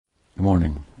Good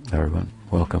morning, everyone.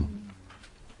 Welcome.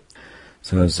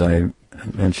 So as I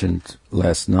mentioned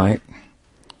last night,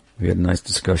 we had a nice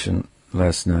discussion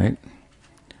last night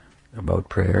about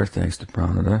prayer, thanks to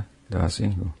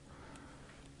Pauganda-lila, who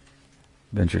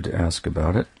ventured to ask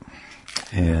about it.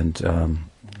 And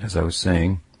as I was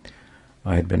saying,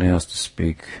 I had been asked to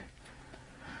speak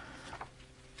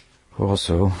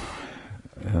also,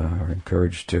 or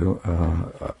encouraged to,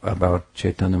 about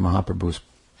Chaitanya Mahaprabhu's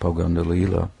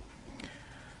Pauganda-lila.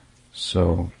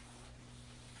 So,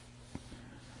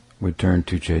 we turn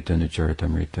to Chaitanya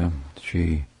Charitamrita,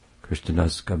 Shri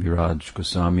Krishnadas Kaviraj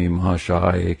Goswami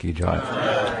Mahashaya ki jai,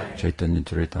 Chaitanya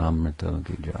Charitamrita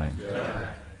ki jai,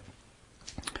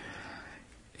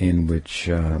 in which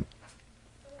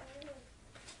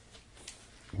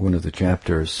one of the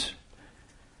chapters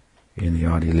in the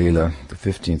Adi-lila, the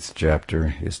 15th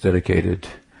chapter, is dedicated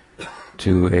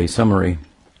to a summary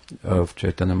of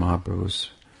Chaitanya Mahaprabhu's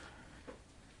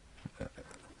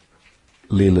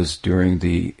Leelas during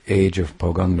the age of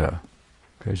Pauganda.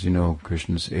 As you know,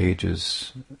 Krishna's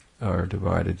ages are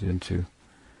divided into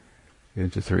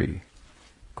three: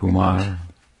 Kumar,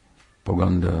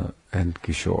 Pauganda, and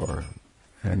Kishore.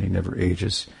 And he never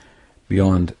ages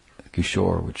beyond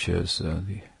Kishore, which is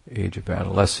the age of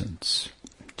adolescence.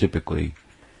 Typically,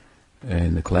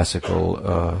 in the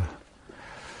classical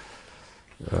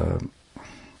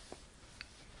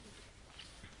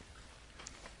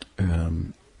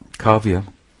Kavya,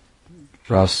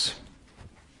 Rasa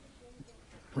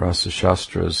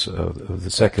Shastras of the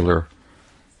secular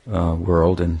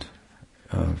world, and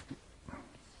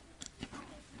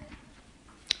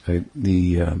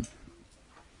these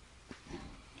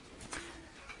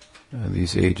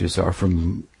ages are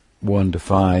from 1 to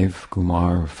 5,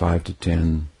 Kumar, 5 to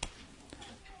 10,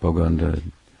 Pauganda,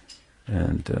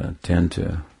 and 10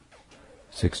 to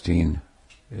 16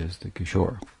 is the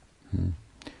Kishore.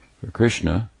 For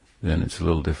Krishna, then it's a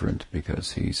little different,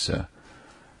 because he's said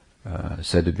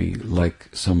to be like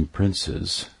some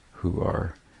princes who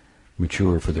are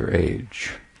mature for their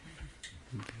age.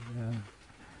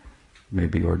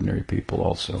 Maybe ordinary people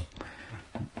also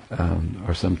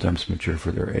are sometimes mature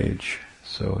for their age.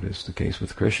 So it is the case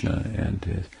with Krishna,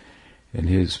 and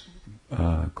his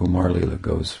Kumar-lila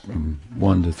goes from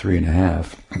 1 to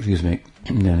 3.5,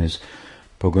 and then his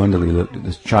Pauganda-lila,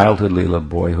 this childhood-lila,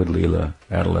 boyhood-lila,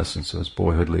 adolescence, so his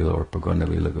boyhood-lila or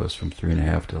Pauganda-lila goes from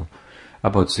 3.5 to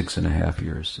about 6.5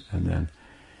 years, and then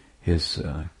his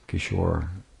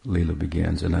Kishore-lila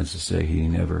begins, and as I say, he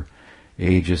never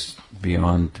ages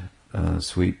beyond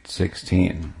sweet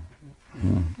 16.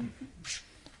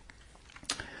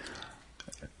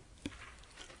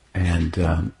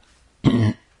 And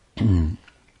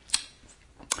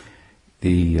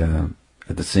at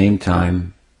the same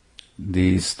time,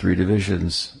 these three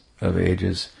divisions of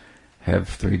ages have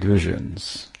three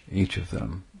divisions, each of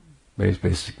them.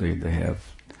 Basically, they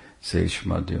have Sesh,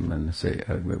 Madhyam, and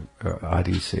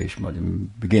Adi, Sesh, Madhyam,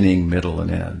 beginning, middle,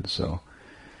 and end. So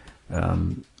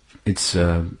it's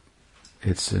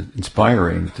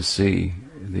inspiring to see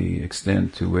the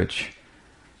extent to which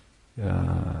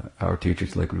our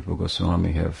teachers like Rupa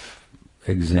Goswami have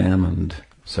examined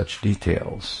such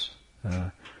details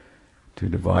to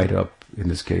divide up, in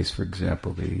this case, for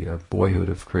example, the boyhood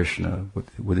of Krishna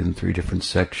within three different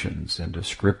sections and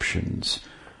descriptions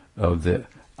of the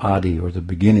Adi, or the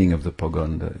beginning of the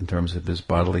Pauganda, in terms of his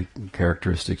bodily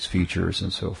characteristics, features,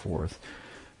 and so forth.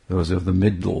 Those of the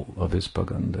middle of his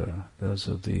Pauganda, those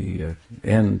of the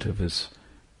end of his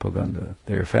Pauganda.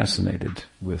 They are fascinated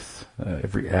with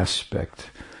every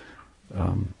aspect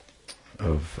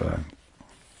of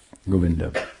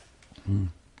Govinda.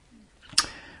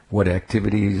 What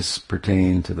activities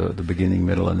pertain to the beginning,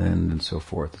 middle, and end, and so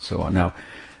forth, and so on. Now,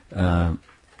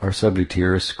 our subject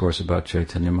here is, of course, about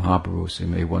Chaitanya Mahaprabhu, so you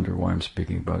may wonder why I'm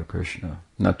speaking about Krishna.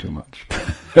 Not too much.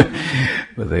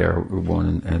 But they are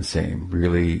one and same.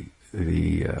 Really,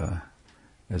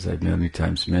 as I've many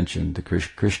times mentioned, the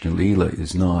Krishna Lila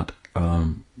is not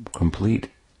complete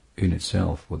in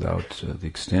itself without the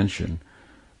extension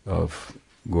of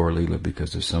Gaur Lila,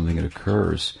 because there's something that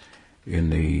occurs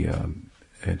in the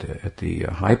at the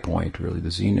high point, really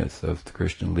the zenith of the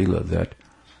Krishna Lila, that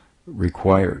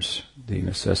requires the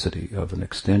necessity of an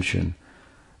extension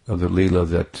of the Lila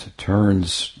that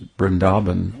turns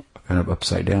Vrindavan kind of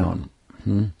upside down.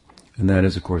 And that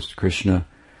is, of course, Krishna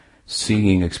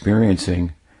seeing,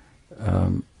 experiencing,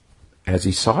 as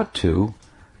he sought to,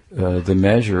 the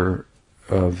measure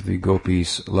of the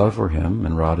gopis' love for him,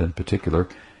 and Radha in particular.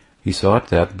 He sought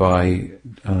that by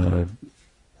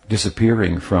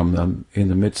disappearing from them in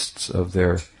the midst of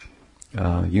their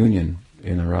union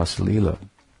in a Rasa Lila.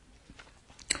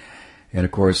 And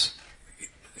of course,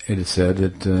 it is said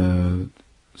that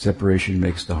separation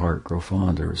makes the heart grow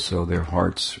fonder, so their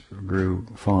hearts grew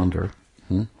fonder.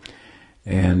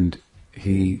 And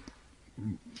he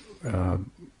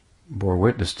bore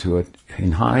witness to it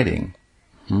in hiding.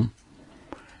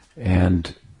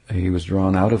 And he was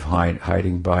drawn out of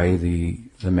hiding by the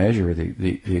measure,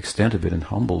 the extent of it, and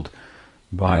humbled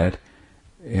by it,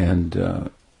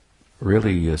 and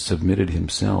really submitted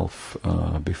himself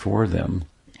before them.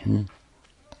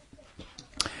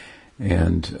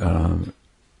 And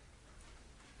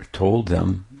told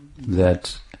them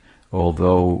that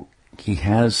although he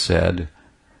has said,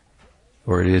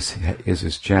 or it is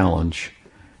his challenge,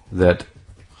 that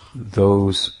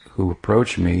those who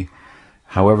approach me,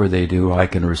 however they do, I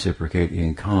can reciprocate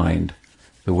in kind.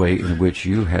 The way in which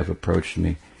you have approached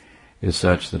me is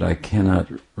such that I cannot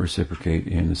reciprocate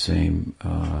in the same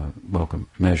welcome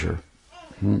measure.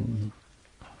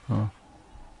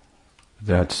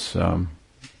 That's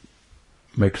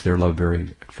makes their love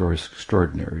very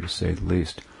extraordinary, to say the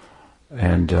least.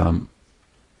 And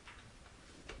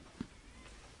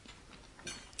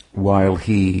while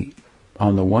he,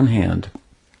 on the one hand,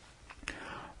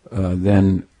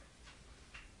 then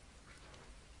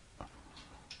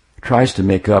tries to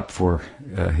make up for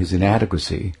his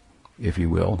inadequacy, if you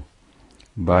will,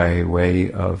 by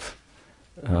way of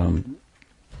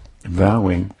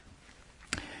vowing.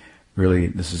 Really,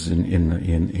 this is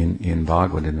in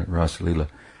Bhagavad, in Rasa-lila.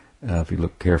 If you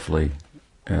look carefully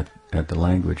at the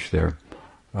language there,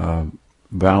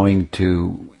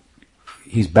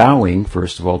 he's bowing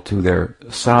first of all to their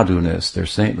sadhuness, their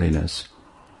saintliness,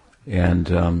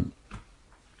 and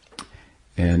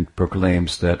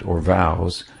proclaims that, or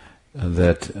vows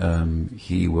that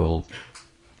he will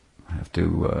have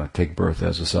to take birth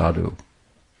as a sadhu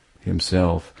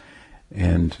himself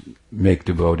and make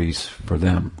devotees for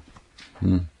them.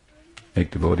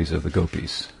 Make devotees of the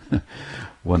gopis.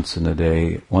 Once in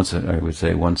every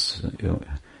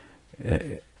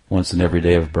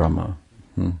day of Brahma.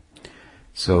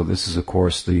 So this is, of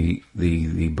course, the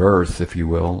birth, if you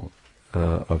will,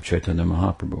 of Chaitanya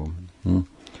Mahaprabhu.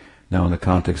 Now, in the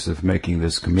context of making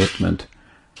this commitment,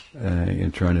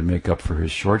 in trying to make up for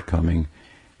his shortcoming,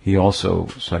 he also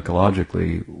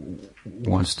psychologically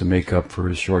wants to make up for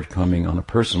his shortcoming on a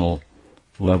personal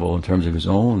level in terms of his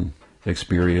own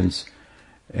experience,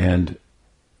 and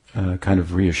kind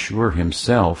of reassure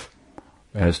himself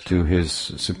as to his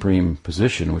supreme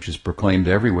position, which is proclaimed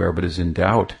everywhere but is in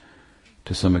doubt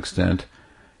to some extent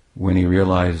when he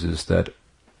realizes that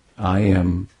I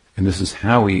am, and this is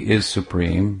how he is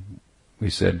supreme. We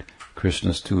said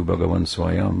Krishna's tu Bhagavan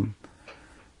Swayam.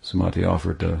 Sumati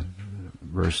offered a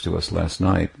verse to us last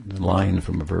night, the line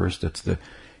from a verse that's the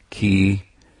key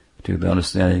to the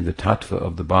understanding the tattva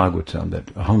of the Bhagavatam, that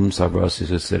aham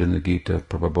sarvasya is said in the Gita,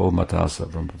 prabhavo matasa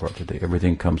brahmavartate.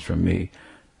 Everything comes from me.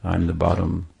 I'm the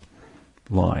bottom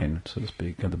line, so to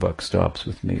speak, and the buck stops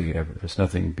with me. There's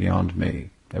nothing beyond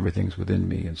me. Everything's within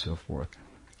me, and so forth.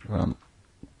 And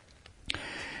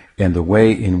the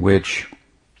way in which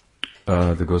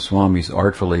the Goswamis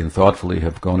artfully and thoughtfully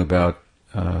have gone about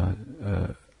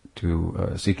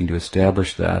seeking to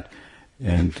establish that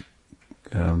and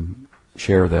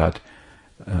share that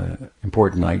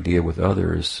important idea with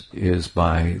others is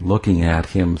by looking at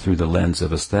him through the lens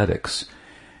of aesthetics,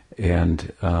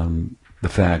 and the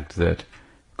fact that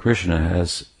Krishna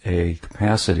has a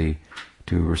capacity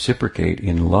to reciprocate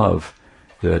in love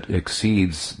that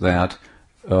exceeds that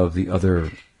of the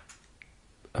other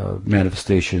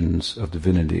manifestations of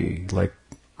divinity, like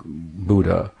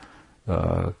Buddha,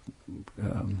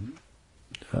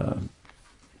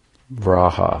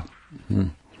 Vraha,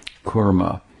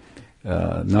 Kurma,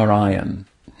 Narayan,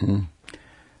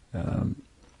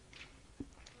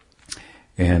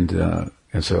 and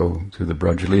so through the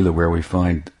Braj-lila, where we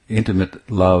find intimate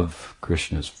love,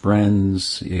 Krishna's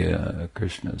friends,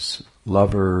 Krishna's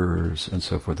lovers, and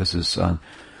so forth. This is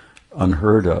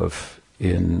unheard of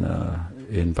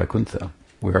in Vaikuntha,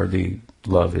 where the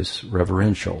love is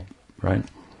reverential, right?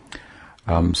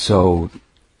 So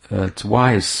it's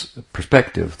wise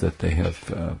perspective that they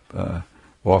have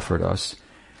offered us,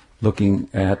 looking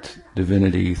at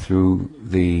divinity through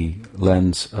the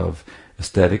lens of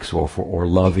aesthetics or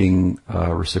loving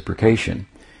reciprocation,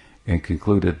 and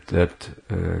concluded that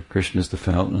Krishna is the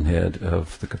fountainhead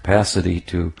of the capacity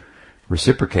to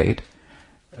reciprocate.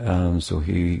 So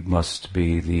he must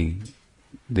be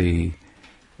the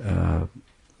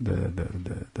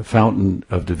fountain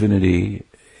of divinity,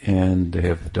 and they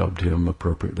have dubbed him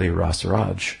appropriately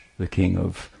Rasaraj, the king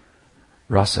of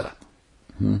rasa.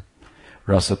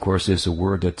 Rasa, of course, is a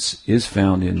word that is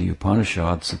found in the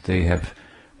Upanishads that they have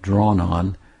drawn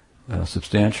on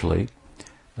substantially.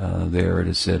 There it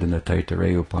is said in the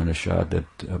Taittiriya Upanishad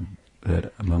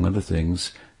that among other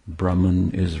things,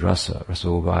 Brahman is rasa,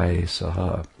 rasovai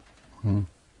saha.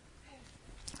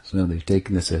 So they've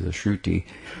taken this as a Shruti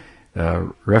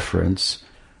reference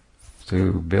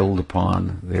to build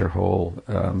upon their whole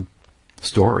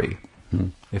story,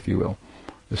 if you will,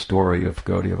 the story of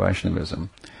Gaudiya Vaishnavism,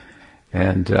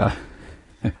 and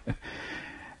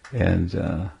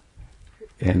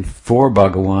for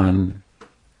Bhagavan,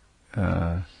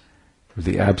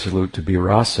 the absolute to be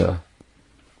rasa,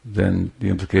 then the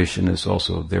implication is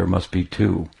also there must be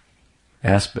two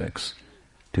aspects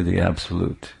to the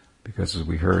absolute, because as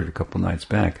we heard a couple nights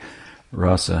back,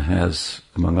 rasa has,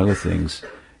 among other things,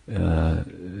 the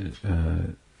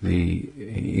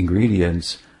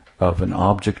ingredients of an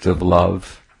object of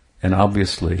love, and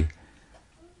obviously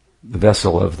the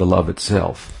vessel of the love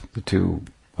itself. The two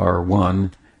are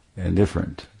one and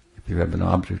different. If you have an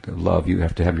object of love, you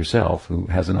have to have yourself, who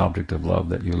has an object of love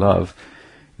that you love.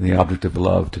 And the object of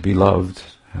love to be loved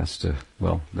there has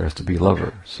to be a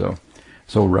lover. So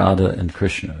Radha and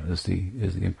Krishna is the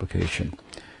implication.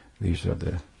 These are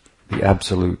the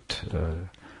absolute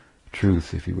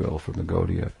truth, if you will, from the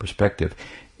Gaudiya perspective.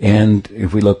 And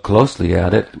if we look closely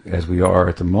at it, as we are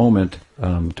at the moment,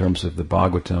 in terms of the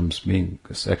Bhagavatam's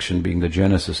section being the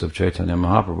genesis of Chaitanya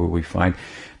Mahaprabhu, we find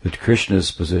that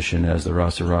Krishna's position as the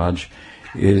Rasaraj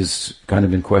is kind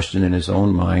of in question in his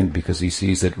own mind, because he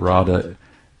sees that Radha's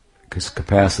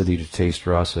capacity to taste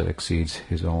rasa exceeds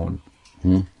his own.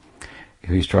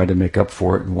 He's trying to make up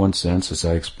for it in one sense, as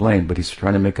I explained, but he's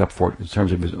trying to make up for it in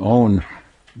terms of his own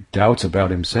doubts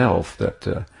about himself,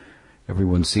 that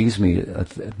everyone sees me,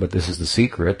 but this is the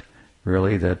secret,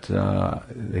 really, that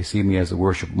they see me as the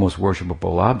most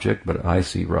worshipable object, but I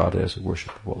see Radha as a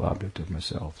worshipable object of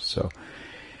myself.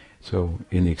 So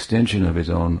in the extension of his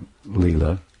own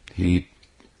Leela, he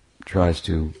tries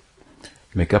to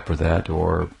make up for that,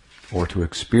 or to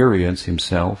experience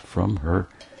himself from her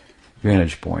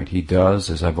vantage point. He does,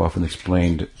 as I've often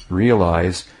explained,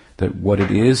 realize that what it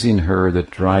is in her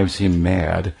that drives him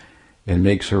mad and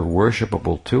makes her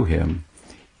worshipable to him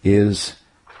is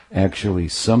actually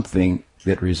something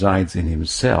that resides in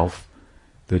himself,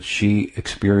 that she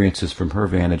experiences from her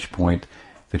vantage point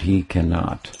that he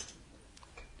cannot.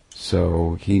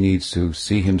 So he needs to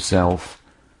see himself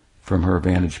from her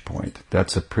vantage point.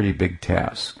 That's a pretty big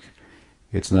task.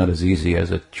 It's not as easy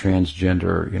as a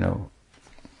transgender,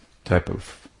 type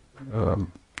of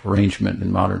arrangement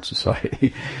in modern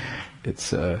society.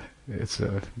 It's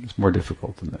more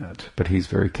difficult than that. But he's a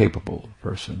very capable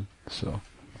person. So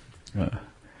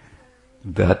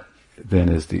that then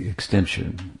is the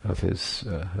extension of his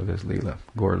Leela,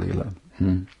 Gaur Leela.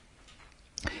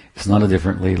 It's not a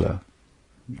different Leela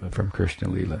from Krishna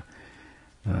Leela.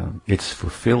 It's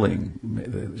fulfilling.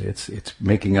 It's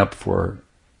making up for.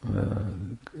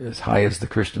 As high as the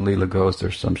Krishna Leela goes,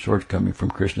 there's some shortcoming from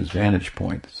Krishna's vantage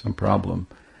point, some problem.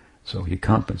 So he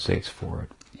compensates for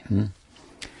it.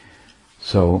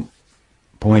 So,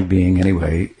 point being,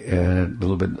 anyway, a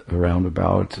little bit a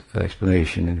roundabout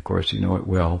explanation, and of course you know it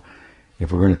well.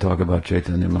 If we're going to talk about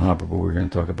Chaitanya Mahaprabhu, we're going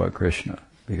to talk about Krishna,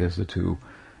 because the two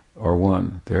are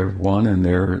one. They're one and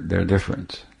they're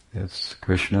different. It's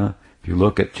Krishna. If you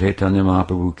look at Chaitanya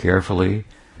Mahaprabhu carefully,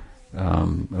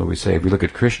 we say if you look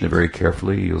at Krishna very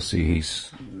carefully, you'll see he's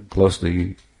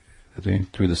closely,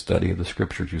 through the study of the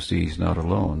scriptures, you see he's not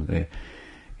alone.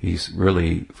 He's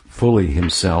really fully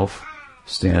himself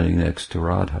standing next to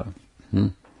Radha.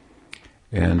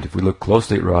 And if we look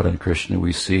closely at Radha and Krishna,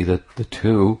 we see that the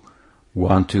two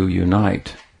want to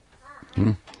unite.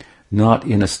 Not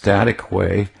in a static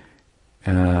way,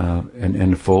 an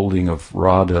enfolding of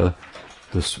Radha,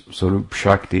 the Sarup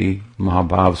Shakti,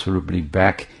 Mahabhav Sarupani,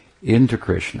 back into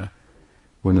Krishna.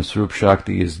 When the Sarup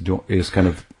Shakti is kind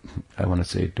of, I want to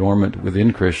say, dormant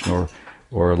within Krishna,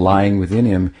 or lying within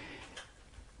him,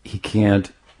 he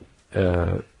can't.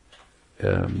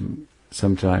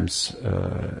 Sometimes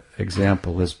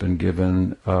example has been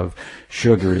given of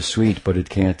sugar is sweet, but it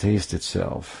can't taste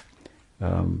itself.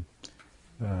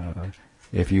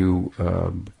 If you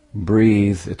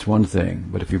breathe, it's one thing,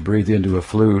 but if you breathe into a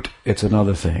flute, it's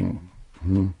another thing.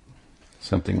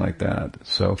 Something like that.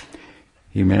 So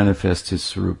he manifests his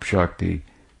Sarup Shakti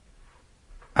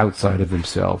outside of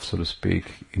himself, so to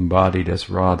speak, embodied as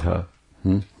Radha.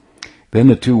 Then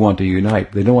the two want to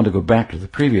unite. They don't want to go back to the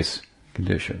previous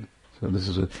condition. So this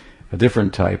is a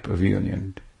different type of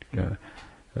union.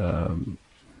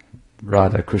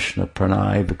 Radha Krishna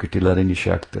Pranay Vikutilarini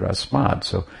Shakti Rasmad.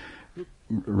 So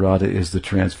Radha is the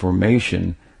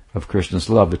transformation of Krishna's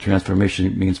love. The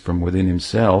transformation means from within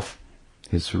himself.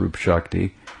 his Swarup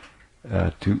Shakti,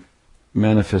 to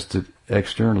manifest it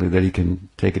externally, that he can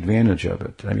take advantage of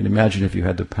it. I mean, imagine if you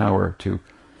had the power to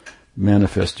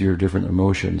manifest your different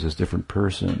emotions as different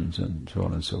persons and so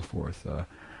on and so forth.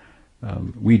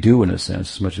 We do, in a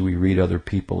sense, as much as we read other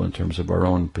people in terms of our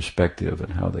own perspective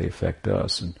and how they affect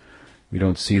us, and we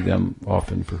don't see them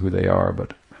often for who they are,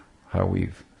 but how we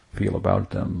feel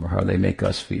about them or how they make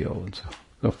us feel and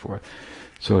so forth.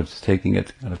 So it's taking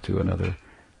it kind of to another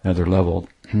level.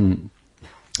 And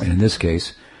in this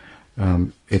case,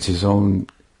 it's his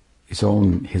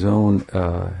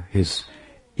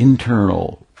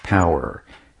internal power.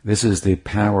 This is the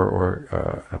power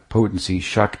or a potency,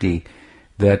 Shakti,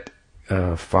 that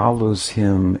follows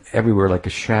him everywhere like a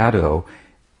shadow,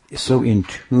 so in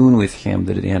tune with him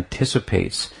that it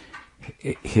anticipates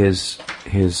his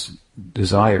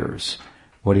desires,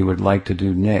 what he would like to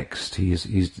do next.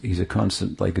 He's a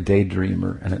constant, like a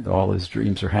daydreamer, and all his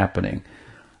dreams are happening.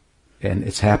 And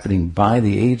it's happening by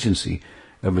the agency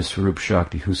of his Swarup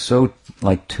Shakti, who's so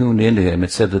like tuned into him.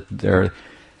 It said that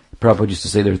Prabhupada used to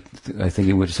say I think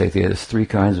he would say there's three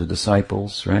kinds of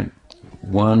disciples, right?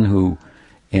 One who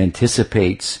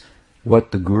anticipates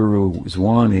what the guru is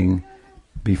wanting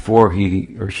before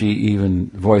he or she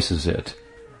even voices it.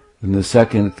 And the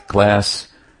second class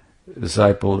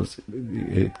disciple,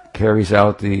 it carries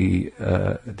out the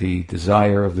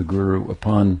desire of the guru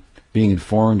upon being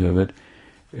informed of it,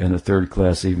 and the third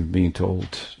class even being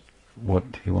told what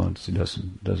he wants, he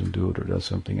doesn't do it or does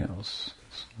something else.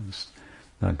 It's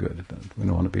not good. We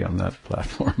don't want to be on that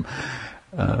platform.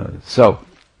 So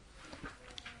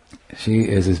she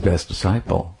is his best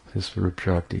disciple, his Swarup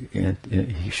Shakti, and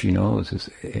she knows, is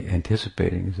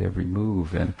anticipating his every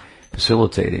move and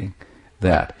facilitating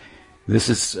that. This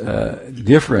is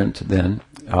different then,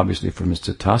 obviously, from his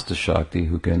Tatastha Shakti,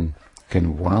 who can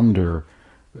wander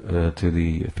to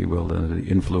the, if you will, the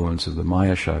influence of the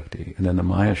Maya Shakti. And then the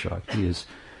Maya Shakti is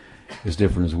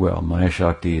different as well. Maya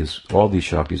Shakti is, all these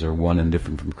Shaktis are one and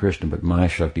different from Krishna, but Maya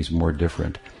Shakti is more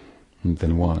different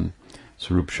than one.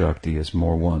 Swarup Shakti is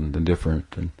more one than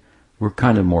different. And we're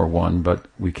kind of more one, but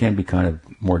we can be kind of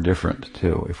more different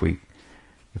too. If we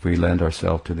lend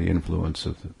ourselves to the influence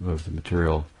of the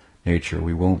material nature,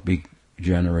 we won't be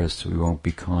generous, we won't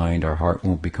be kind, our heart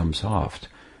won't become soft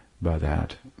by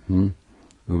that.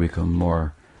 We'll become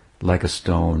more like a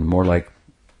stone, more like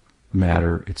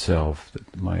matter itself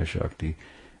that Maya Shakti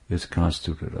is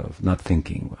constituted of, not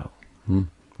thinking well.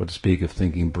 But to speak of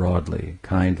thinking broadly,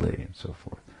 kindly, and so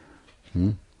forth.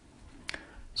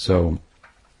 So,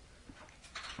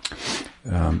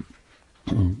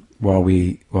 while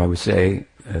we say,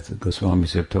 as the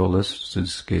Goswamis have told us,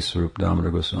 since Swarup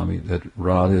Damodar Goswami, that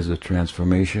Radha is a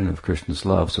transformation of Krishna's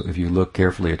love. So if you look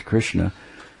carefully at Krishna,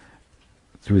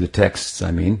 through the texts,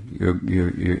 I mean,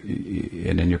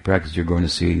 and in your practice you're going to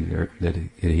see that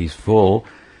he's full,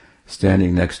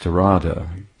 standing next to Radha.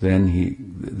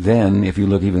 Then if you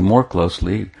look even more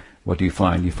closely, what do you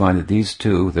find? You find that these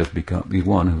two, the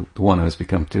one who has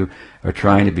become two, are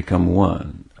trying to become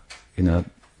one.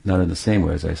 Not in the same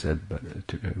way as I said, but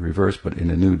reverse, but in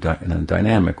a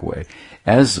dynamic way.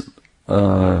 As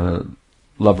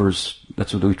lovers,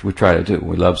 that's what we try to do.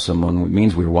 We love someone, it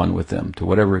means we're one with them, to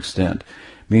whatever extent.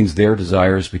 It means their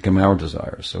desires become our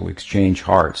desires. So we exchange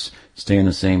hearts, stay in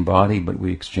the same body, but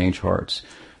we exchange hearts.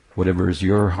 Whatever is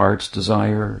your heart's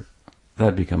desire,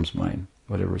 that becomes mine.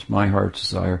 Whatever is my heart's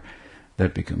desire,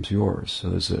 that becomes yours.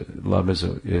 So love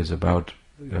is about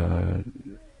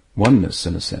oneness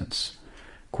in a sense.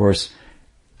 Of course,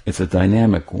 it's a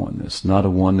dynamic oneness, not a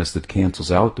oneness that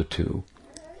cancels out the two.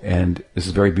 And this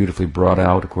is very beautifully brought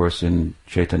out, of course, in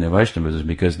Chaitanya Vaishnavism,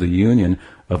 because the union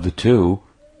of the two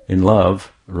in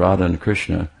love, Radha and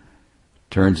Krishna,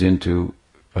 turns into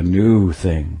a new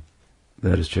thing.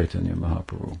 That is Chaitanya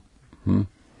Mahaprabhu.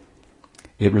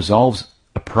 It resolves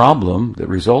a problem that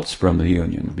results from the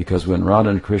union, because when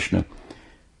Radha and Krishna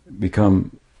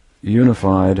become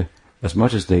unified as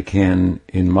much as they can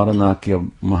in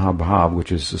Madanakya Mahabhav,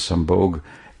 which is the Sambhog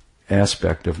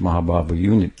aspect of Mahabhava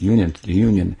union, the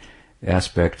union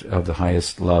aspect of the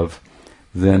highest love,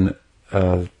 then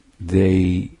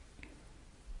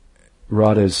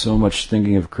Radha is so much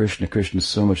thinking of Krishna, Krishna is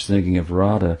so much thinking of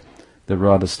Radha, that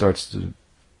Radha starts to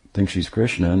think she's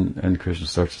Krishna, and Krishna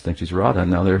starts to think she's Radha,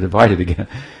 and now they're divided again.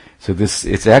 So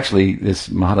it's actually, this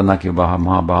Mahadanakya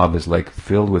Mahabhav is like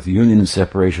filled with union and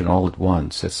separation all at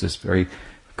once. It's this very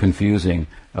confusing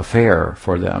affair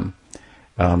for them.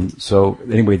 So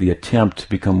anyway, the attempt to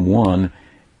become one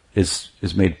is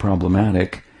made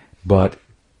problematic, but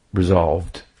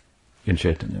resolved in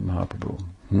Chaitanya Mahaprabhu.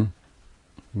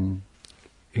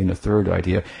 in a third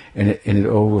idea, and it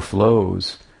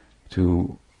overflows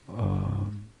to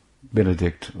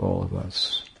benedict all of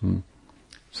us,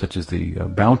 such as the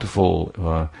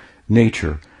bountiful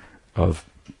nature of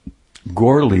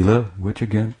Gaur Lila, which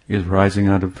again is rising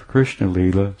out of Krishna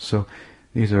Lila. So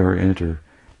these are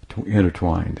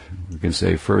intertwined. We can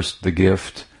say first the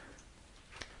gift,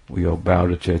 we all bow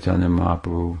to Chaitanya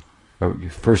Mahaprabhu,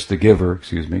 first the giver,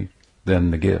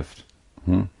 then the gift.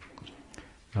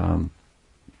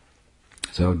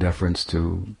 So deference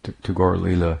to Gaur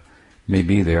Lila may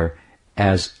be there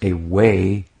as a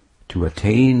way to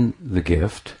attain the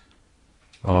gift.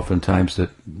 Oftentimes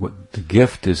what the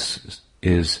gift is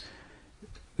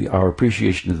our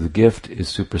appreciation of the gift is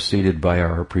superseded by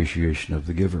our appreciation of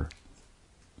the giver.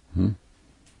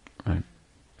 Right?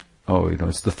 Oh,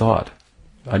 it's the thought.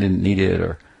 I didn't need it,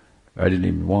 or I didn't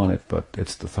even want it, but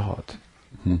it's the thought.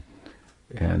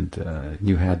 And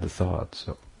you had the thought,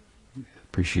 so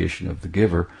appreciation of the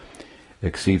giver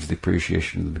exceeds the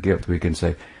appreciation of the gift. We can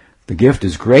say the gift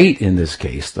is great in this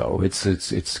case, though.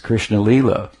 It's Krishna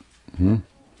Lila.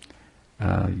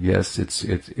 Yes,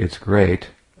 it's great.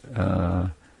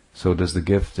 So does the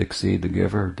gift exceed the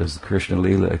giver? Does the Krishna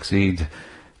Lila exceed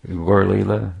Gaur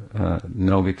Lila?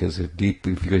 No, because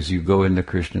because you go into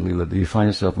Krishna Lila, you find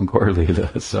yourself in Gaur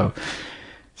Lila. So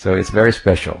it's very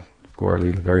special. Gaur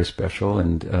Lila, very special,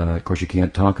 and of course you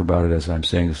can't talk about it, as I'm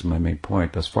saying, this is my main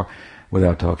point thus far,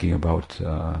 without talking about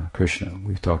Krishna.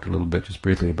 We've talked a little bit, just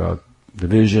briefly, about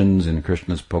divisions in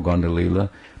Krishna's Pauganda-lila.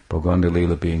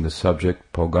 Pauganda-lila being the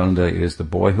subject. Pauganda is the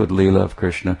boyhood lila of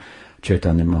Krishna.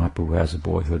 Chaitanya Mahaprabhu has a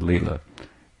boyhood lila.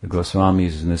 The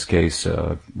Goswamis, in this case,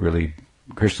 really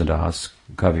Krishnadas,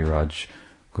 Kaviraj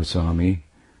Goswami,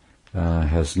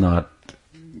 has not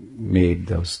made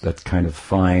that kind of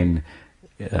fine,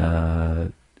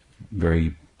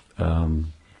 very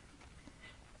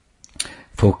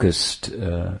focused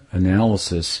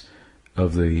analysis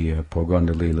of the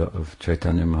Pauganda-lila of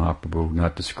Chaitanya Mahaprabhu,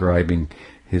 not describing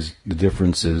the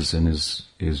differences in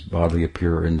his bodily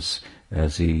appearance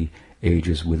as he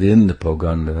ages within the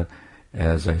Pauganda,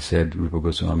 as I said, Rupa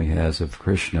Goswami has of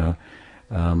Krishna,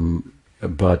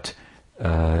 but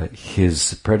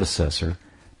his predecessor,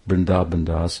 Vrindavan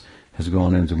Das, has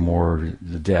gone into more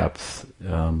the depth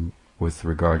with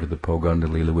regard to the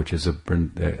Pauganda-lila, which is a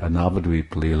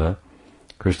Navadvip lila.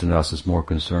 Krishnadas is more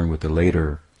concerned with the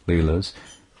later leelas,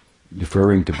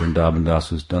 deferring to Vrindavan Das,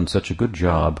 who's done such a good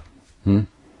job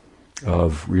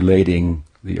of relating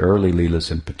the early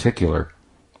leelas in particular.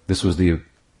 This was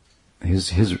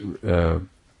his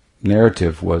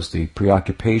narrative was the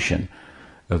preoccupation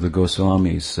of the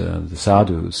Goswamis, the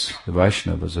sadhus, the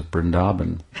Vaishnavas of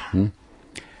Vrindavan.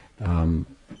 And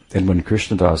when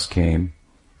Krishnadas came,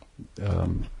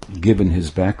 given his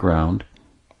background,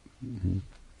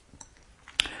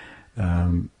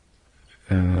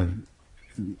 and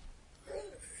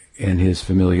his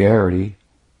familiarity,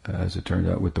 as it turned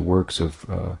out, with the works of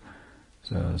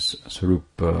Sarup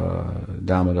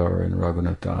Damodar and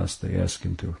Raghunath Das, they asked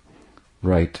him to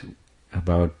write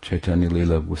about Chaitanya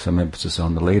Lila with some emphasis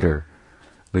on the later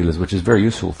Leelas, which is very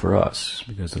useful for us,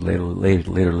 because the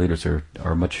later Leelas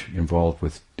are much involved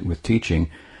with teaching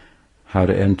how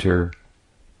to enter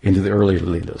into the earlier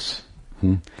Leelas,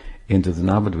 into the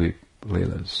Navadvip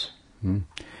Leelas.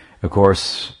 Of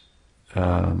course,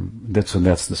 that's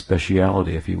the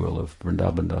speciality, if you will, of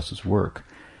Vrindavan Das's work.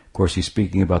 Of course, he's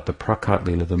speaking about the Prakat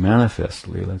Leela, the manifest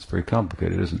Leela. It's very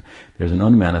complicated, isn't it? There's an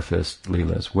unmanifest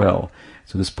Leela as well.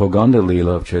 So this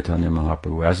Pauganda-lila of Chaitanya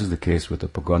Mahaprabhu, as is the case with the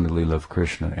Pauganda-lila of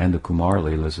Krishna and the Kumar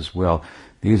Leelas as well,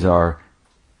 these are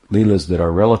Leelas that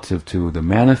are relative to the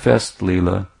manifest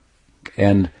Leela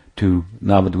and to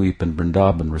Navadvip and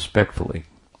Vrindavan, respectfully.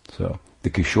 So the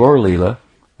Kishore Leela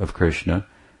of Krishna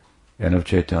and of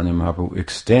Chaitanya Mahaprabhu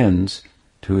extends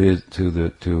to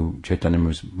Chaitanya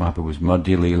Mahaprabhu's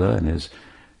Madhya Leela and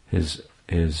his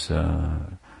Anti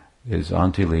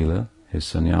Leela, his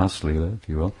Sannyas Leela, if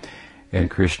you will,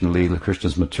 and Krishna Leela,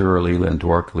 Krishna's Mathura Leela and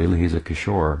Dwarka Leela. He's a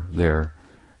Kishore there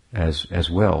as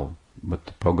well. But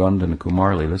the Pauganda and the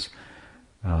Kumar Leelas,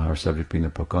 our subject being the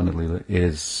Pauganda Leela,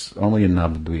 is only in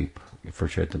Navadvip for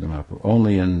Chaitanya Mahaprabhu,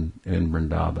 only in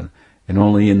Vrindavan, and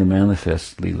only in the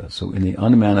manifest Leela. So in the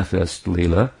unmanifest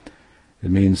Leela, it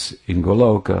means in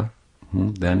Goloka,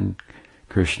 then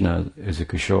Krishna is a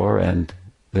Kishore, and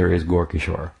there is Gaur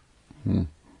Kishore.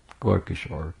 Gaur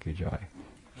Kishore ki jai.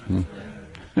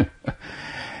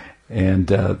 And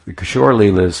the Kishore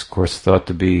Leela is, of course, thought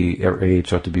to be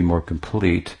more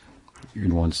complete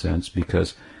in one sense,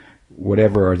 because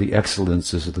whatever are the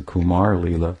excellences of the Kumar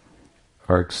Leela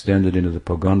are extended into the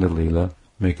Pauganda Leela,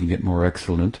 making it more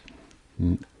excellent.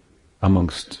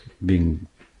 amongst being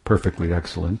perfectly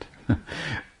excellent.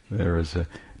 There is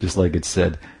just like it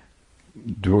said,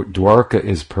 Dwarka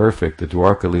is perfect. The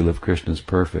Dwarka-lila of Krishna is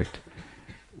perfect.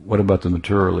 What about the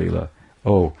Mathura-lila?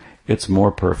 Oh, it's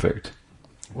more perfect.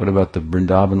 What about the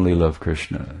Vrindavan-lila of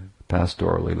Krishna?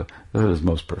 Pastoral-lila? That is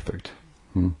most perfect.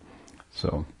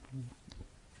 So,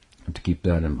 have to keep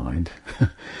that in mind.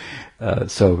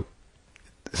 So,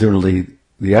 similarly,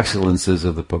 the excellences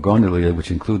of the Pauganda-lila,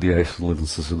 which include the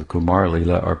excellences of the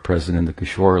Kumara-lila, are present in the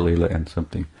Kishore-lila and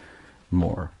something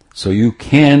more. So you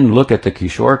can look at the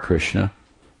Kishore Krishna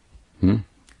in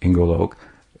Golok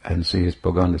and see his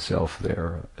Pauganda self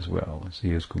there as well, see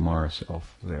his Kumara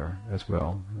self there as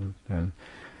well.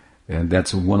 And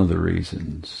that's one of the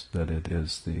reasons that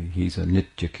he's a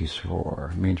Nitya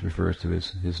Kishore. It means refers to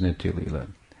his Nitya Lila.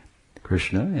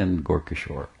 Krishna and Gaur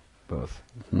Kishore, both.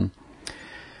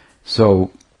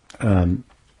 So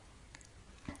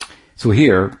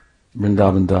here,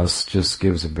 Vrindavan Das just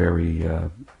gives a very,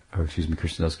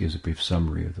 Krishna Das gives a brief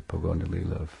summary of the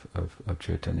Pauganda-lila of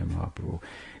Chaitanya Mahaprabhu.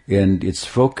 And it's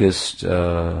focused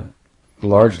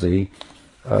largely,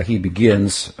 he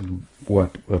begins,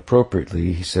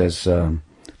 appropriately, he says,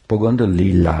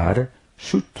 Pauganda-lilar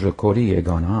sutra koriye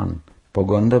ganan,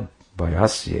 Pauganda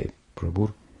bayasye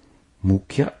prabhur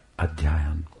mukhya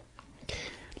adhyayan.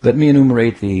 Let me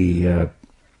enumerate the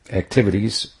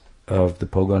activities of the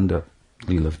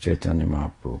Pauganda-lila of Chaitanya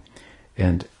Mahaprabhu.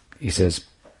 And he says,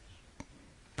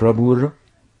 Prabhur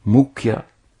mukhya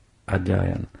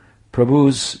adhyayan.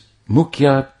 Prabhu's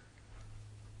mukhya,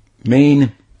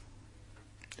 main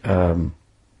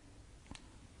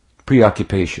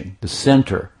preoccupation, the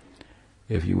center,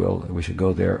 if you will, we should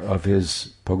go there, of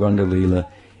his Pauganda-lila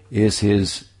is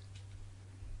his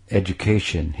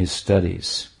education, his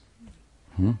studies.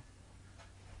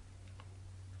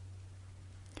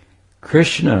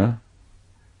 Krishna,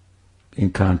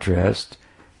 in contrast,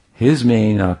 his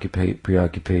main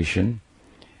preoccupation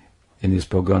in his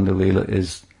Pauganda-lila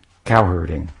is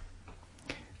cowherding.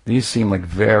 These seem like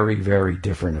very, very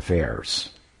different affairs.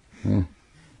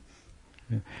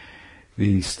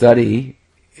 The study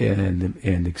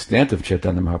and extent of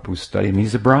Chaitanya Mahaprabhu's study, I mean,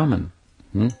 he's a Brahmin.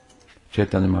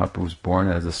 Chaitanya Mahaprabhu was born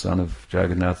as the son of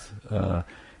Jagannath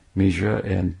Mishra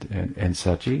and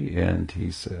Sachi, and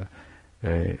he's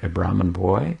a Brahmin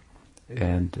boy,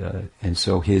 and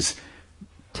so his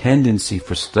tendency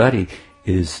for study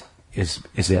is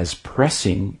as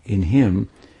pressing in him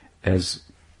as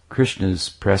Krishna's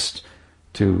pressed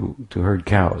to herd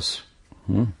cows,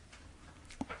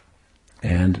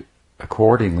 and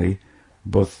accordingly,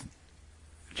 both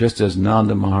just as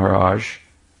Nanda Maharaj,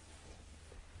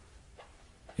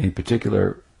 in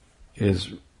particular,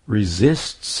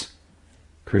 resists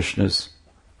Krishna's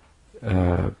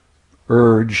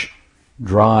urge,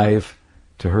 drive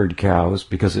to herd cows,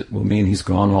 because it will mean he's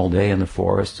gone all day in the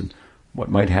forest, and what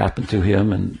might happen to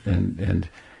him, and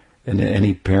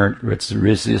any parent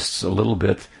resists a little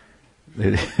bit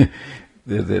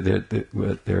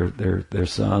their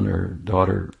son or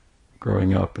daughter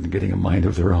growing up and getting a mind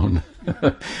of their own,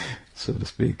 so to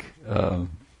speak.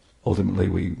 Ultimately,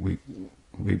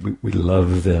 we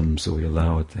love them, so we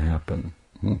allow it to happen,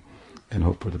 and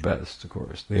hope for the best. Of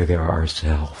course, they are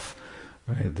ourself,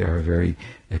 right? They are a very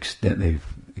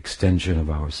extension of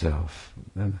ourself.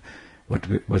 And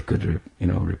what could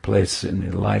replace in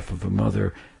the life of a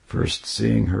mother first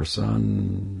seeing her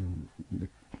son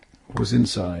was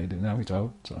inside and now he's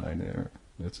outside there?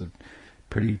 That's a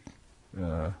pretty,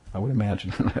 I would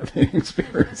imagine, I don't have any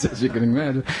experience, as you can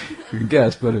imagine, you can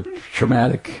guess, but a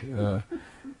traumatic,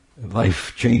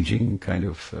 life-changing kind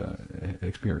of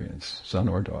experience, son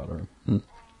or daughter.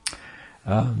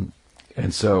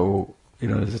 And so,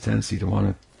 there's a tendency to want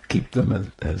to keep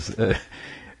them as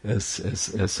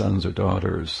sons or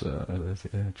daughters,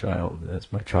 as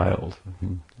my child,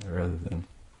 rather than.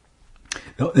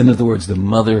 In other words, the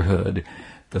motherhood,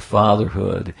 the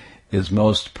fatherhood is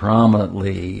most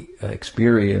prominently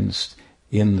experienced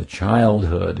in the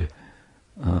childhood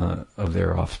of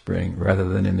their offspring, rather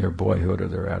than in their boyhood or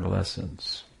their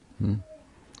adolescence.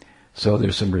 So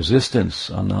there's some resistance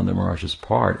on Nanda Maharaj's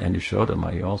part, and Yashoda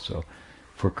Mai also,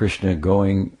 for Krishna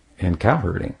going and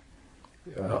cowherding.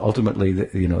 Ultimately,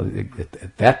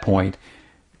 at that point,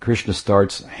 Krishna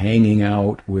starts hanging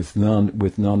out with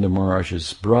Nanda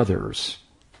Maharaj's brothers,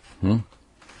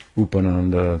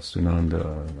 Upananda,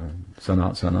 Sunanda,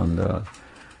 Sananda,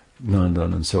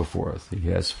 Nandan, and so forth. He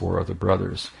has 4 other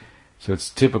brothers. So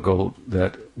it's typical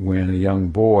that when a young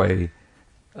boy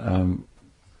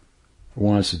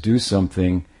wants to do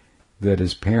something that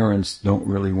his parents don't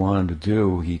really want him to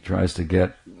do, he tries to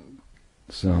get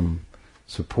some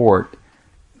support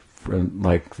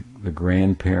like the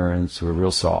grandparents were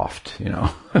real soft, they're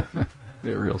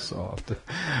real soft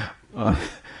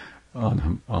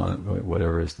on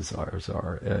whatever his desires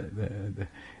are.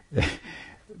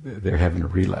 They're having a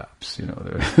relapse,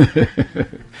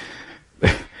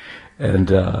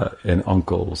 and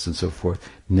uncles and so forth.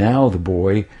 Now the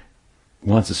boy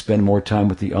wants to spend more time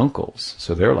with the uncles,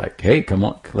 so they're like, "Hey, come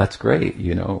on, that's great,"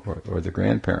 or the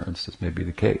grandparents. This may be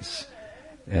the case,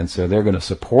 and so they're going to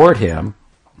support him,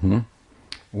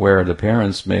 where the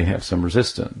parents may have some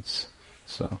resistance.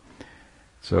 So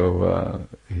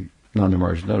Nanda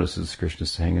Maharaj notices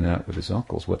Krishna's hanging out with his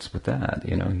uncles. What's with that?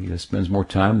 He spends more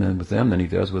time with them than he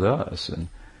does with us, and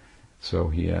so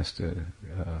he has to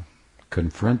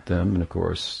confront them, and of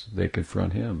course they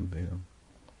confront him.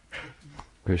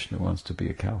 Krishna wants to be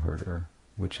a cowherder,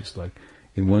 which is like,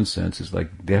 in one sense, is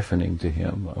like deafening to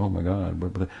him. Oh my God!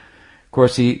 Of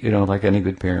course, he, like any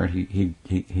good parent, he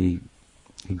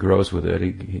grows with it.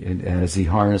 And as he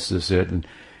harnesses it, and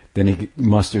then he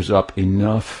musters up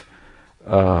enough,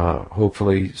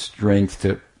 hopefully, strength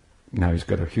to. Now he's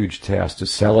got a huge task to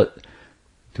sell it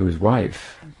to his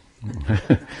wife.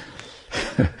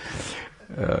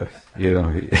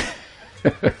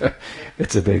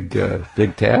 It's a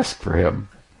big task for him.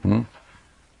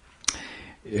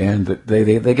 And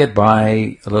they get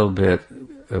by a little bit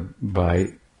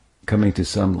by coming to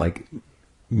some like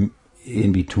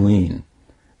in between.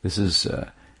 This is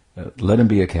let him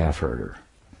be a calf herder.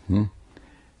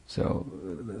 So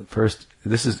first,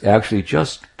 this is actually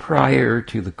just prior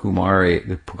to the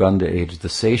Pauganda age, the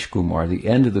Seish Kumar, the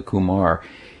end of the Kumar.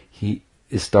 He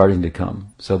is starting to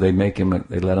come. So they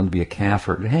let him be a calf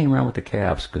herder, hang around with the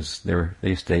calves because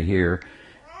they stay here.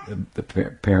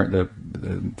 The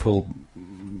full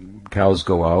cows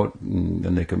go out and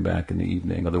then they come back in the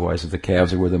evening. Otherwise, if the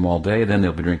calves are with them all day, then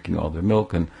they'll be drinking all their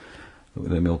milk, and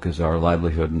the milk is our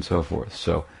livelihood and so forth.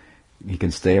 So he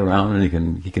can stay around and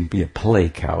he can be a play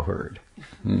cowherd,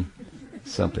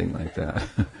 something like that.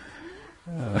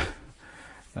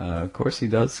 Of course, he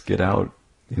does get out,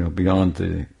 beyond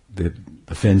the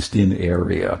fenced-in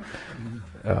area.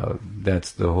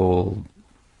 That's the whole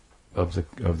of the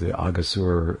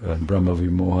Agasur and Brahma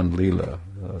Vimohan Lila.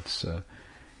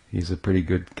 He's a pretty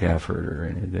good calf herder,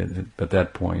 and at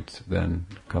that point, then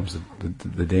comes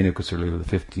the Dhenukasur Lila, the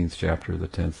 15th chapter, the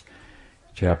 10th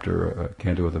chapter,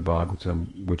 canto of the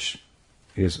Bhagavatam, which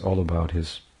is all about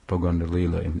his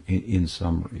Pauganda-lila in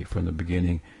summary, from the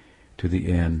beginning to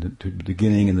the end, to the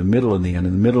beginning and the middle and the end.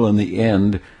 In the middle and the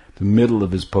end, the middle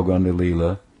of his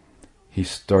Pauganda-lila, he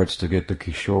starts to get the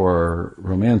Kishore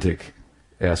romantic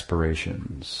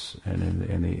aspirations, and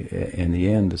in the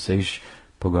end, the Seish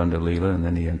Pauganda-lila, and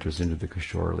then he enters into the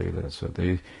Kishore-lila. So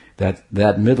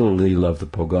that middle lila of the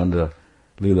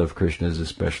Pauganda-lila of Krishna is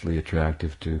especially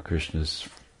attractive to Krishna's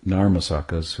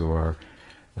Narmasakas, who are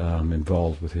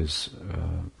involved with his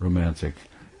romantic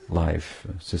life,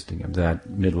 assisting him. That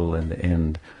middle and the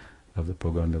end of the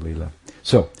Pauganda-lila.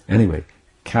 So anyway,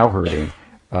 cowherding.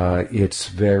 It's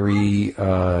very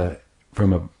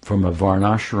from a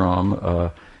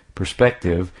varnashram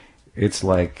perspective. It's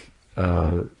like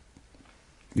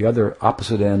the other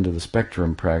opposite end of the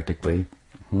spectrum, practically,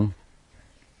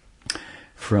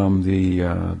 from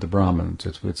the Brahmins.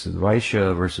 It's the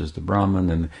Vaishya versus the Brahmin,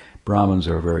 and Brahmins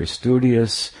are very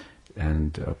studious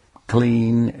and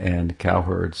clean, and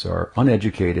cowherds are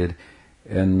uneducated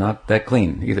and not that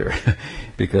clean either,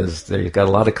 because they've got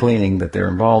a lot of cleaning that they're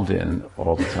involved in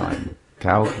all the time.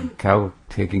 Cow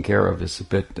taken care of is a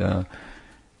bit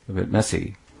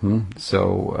messy.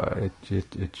 So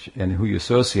and who you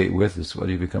associate with is what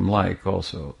you become like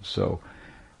also. So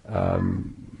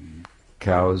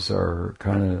cows are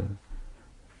kind of,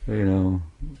 I don't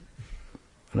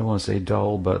want to say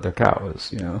dull, but they're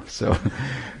cows, So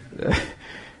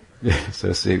you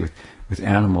associate with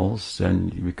animals,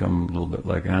 then you become a little bit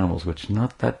like animals, which is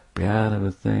not that bad of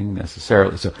a thing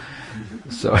necessarily.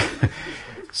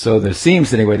 So there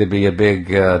seems anyway to be a big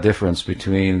difference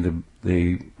between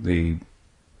the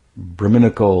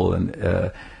Brahminical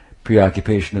and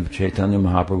preoccupation of Chaitanya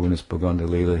Mahaprabhu and his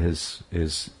Pauganda-lila.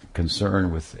 His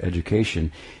concern with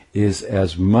education is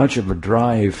as much of a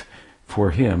drive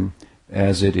for him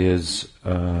as it is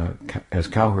as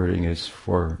cowherding is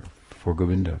for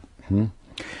Govinda.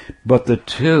 But the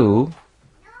two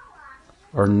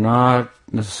are not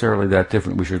necessarily that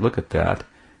different. We should look at that,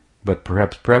 but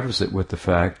perhaps preface it with the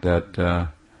fact that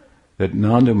that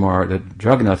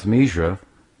Jagannath Mishra,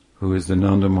 who is the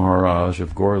Nanda Maharaj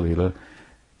of Gaur Lila,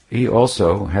 he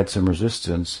also had some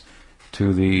resistance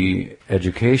to the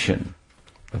education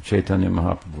of Chaitanya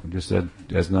Mahaprabhu, just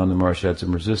as Nanda Maharaj had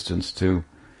some resistance to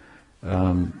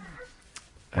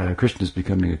Krishna is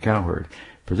becoming a cowherd.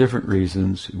 For different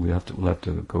reasons, we'll have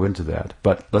to go into that.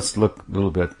 But let's look a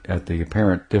little bit at the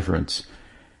apparent difference,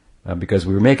 because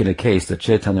we were making a case that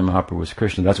Chaitanya Mahaprabhu was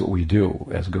Krishna. That's what we do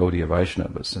as Gaudiya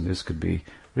Vaishnavas, and this could be,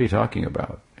 what are you talking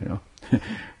about?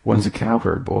 One's a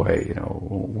cowherd boy,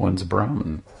 one's a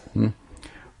Brahmin.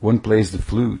 One plays the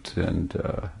flute,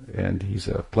 and he's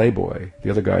a playboy.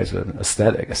 The other guy's an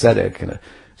ascetic, and a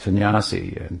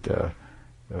sannyasi, and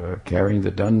carrying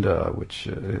the danda, which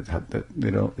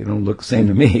they don't look the same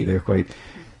to me. They're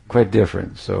quite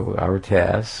different. So our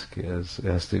task has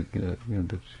to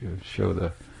to show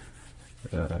the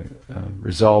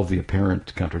resolve the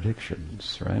apparent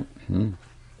contradictions, right?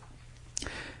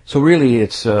 So really,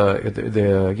 it's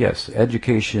yes,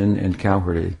 education and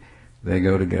cowherding, they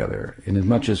go together. In as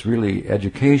much as really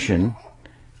education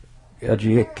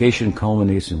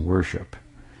culminates in worship.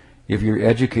 If your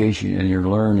education and your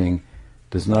learning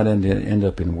does not end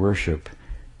up in worship,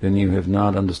 then you have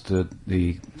not understood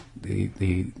you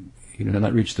have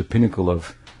not reached the pinnacle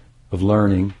of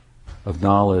learning, of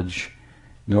knowledge,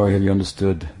 nor have you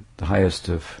understood the highest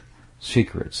of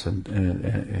secrets, and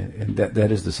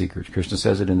that is the secret. Krishna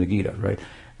says it in the Gita, right?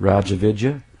 Raja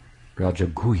Vidya, Raja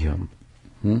Guhyam.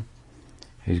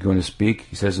 He's going to speak,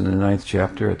 he says in the 9th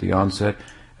chapter at the onset,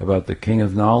 about the king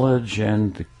of knowledge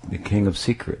and the king of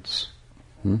secrets.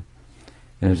 And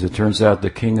as it turns out, the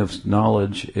king of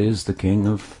knowledge is the king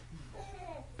of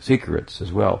secrets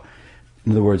as well.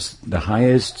 In other words, the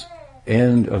highest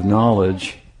end of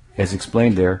knowledge, as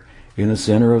explained there in the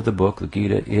center of the book, the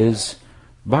Gita, is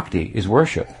bhakti, is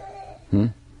worship, is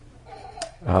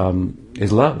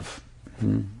love.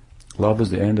 Love is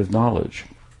the end of knowledge.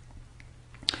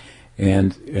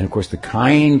 And of course then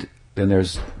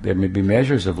there may be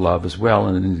measures of love as well,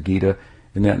 and in the Gita,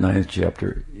 in that 9th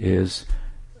chapter, is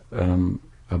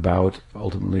about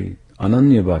ultimately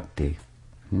ananya bhakti,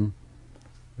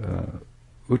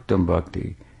 uttam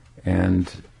bhakti,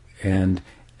 and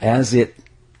as it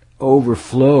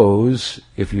overflows,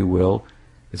 if you will,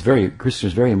 Krishna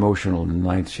is very emotional in the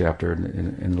 9th chapter,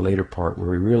 in the later part,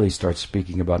 where he really starts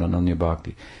speaking about ananya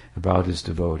bhakti, about his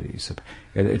devotees.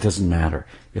 It doesn't matter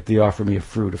if they offer me a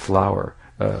fruit, a flower,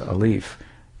 a leaf,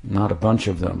 not a bunch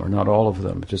of them or not all of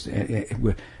them, just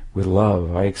with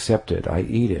love, I accept it, I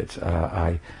eat it,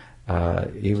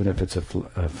 even if it's a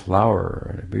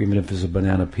flower, even if it's a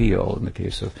banana peel, in the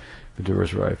case of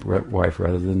Vidura's wife,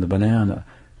 rather than the banana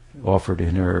offered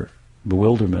in her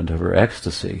bewilderment of her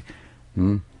ecstasy,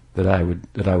 that I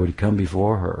would come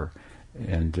before her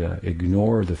and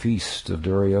ignore the feast of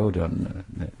Duryodhana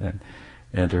and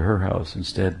enter her house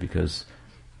instead, because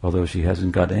although she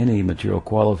hasn't got any material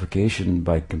qualification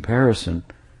by comparison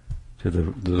to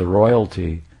the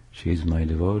royalty, she's my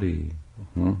devotee.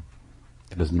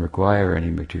 It doesn't require any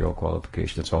material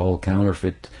qualification. It's all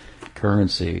counterfeit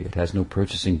currency. It has no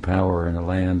purchasing power in a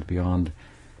land beyond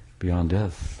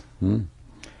death.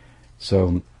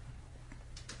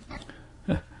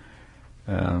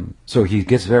 So he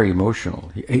gets very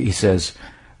emotional. He says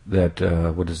that,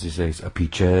 what does he say?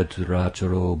 Apichet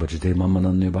racharo bhajate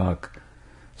mamananyabhak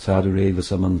sadureva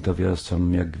samantavya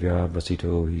samyagvya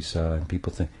vasito hisa. And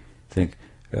people think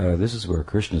this is where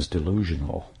Krishna is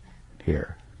delusional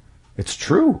here. It's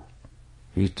true.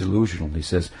 He's delusional. He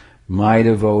says, my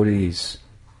devotees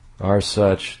are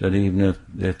such that even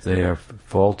if they are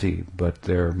faulty, but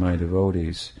they're my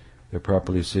devotees, they're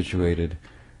properly situated,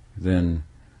 then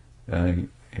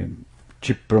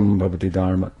Chipram bhavati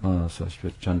dharmatma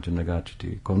sashvachantam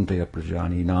nagachati konteya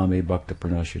prajani name bhakta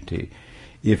pranashati.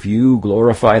 If you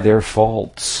glorify their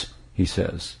faults, he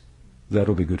says,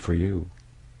 that'll be good for you.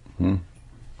 Of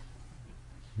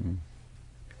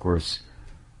course,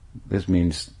 this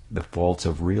means the faults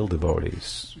of real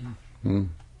devotees.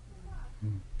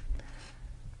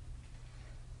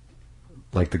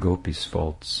 Like the gopis'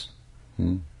 faults.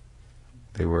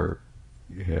 They were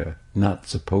not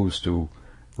supposed to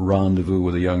rendezvous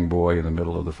with a young boy in the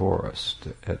middle of the forest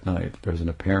at night. There's an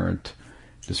apparent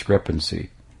discrepancy.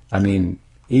 I mean,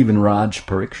 even Raj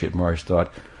Parikshit Maharaj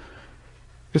thought,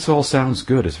 this all sounds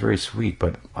good, it's very sweet,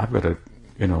 but I've got to,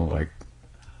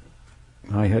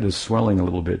 my head is swelling a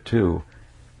little bit too.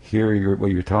 Here,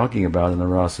 what you're talking about in the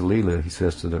Rasa Lila, he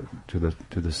says to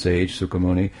the sage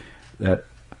Sukamuni, that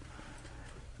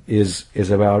is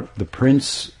about the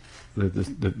prince, the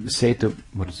Setu.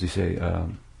 What does he say?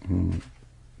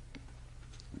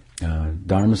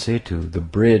 Dharma Setu, the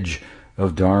bridge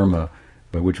of Dharma,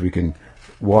 by which we can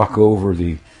walk over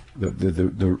the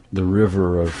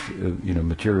river of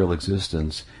material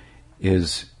existence,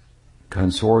 is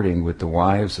consorting with the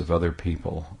wives of other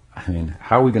people. I mean,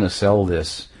 how are we going to sell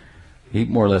this he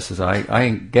more or less says, I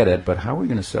get it, but how are we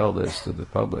going to sell this to the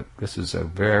public? This is a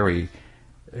very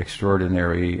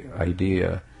extraordinary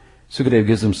idea. Sukadeva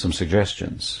gives him some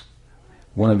suggestions.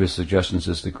 One of his suggestions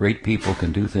is that great people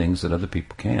can do things that other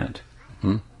people can't.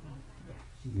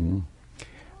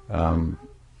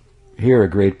 Here, a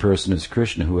great person is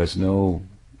Krishna, who has no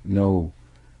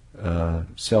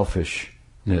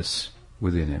selfishness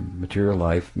within him. Material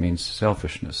life means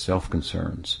selfishness,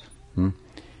 self-concerns.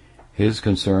 His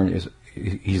concern is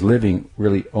he's living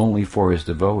really only for his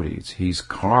devotees. He's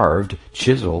carved,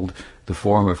 chiseled the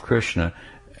form of Krishna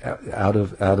out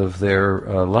of their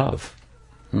love.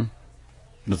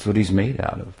 That's what he's made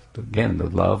out of. Again, the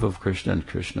love of Krishna and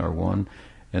Krishna are one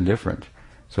and different.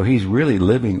 So he's really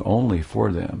living only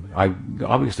for them.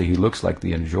 Obviously, he looks like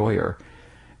the enjoyer,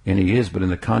 and he is, but in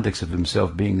the context of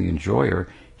himself being the enjoyer,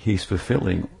 he's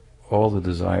fulfilling all the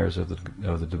desires of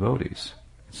the devotees.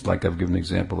 It's like I've given an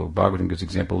example of, Bhagavatam gives an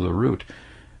example of the root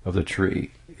of the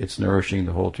tree. It's nourishing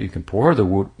the whole tree. You can pour the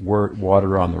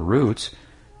water on the roots,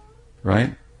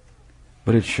 right?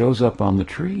 But it shows up on the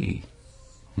tree.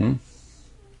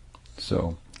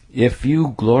 So, if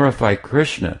you glorify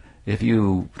Krishna, if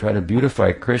you try to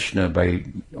beautify Krishna by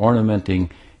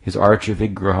ornamenting his Archa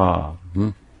Vigraha,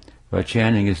 by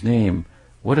chanting his name,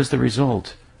 what is the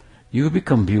result? You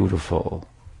become beautiful.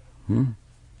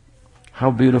 How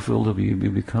beautiful do you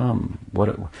become?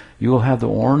 You will have the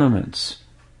ornaments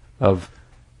of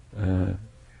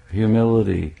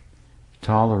humility,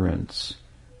 tolerance,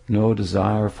 no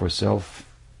desire for self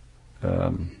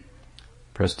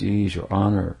prestige or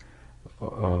honor,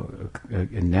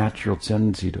 a natural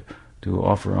tendency to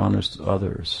offer honor to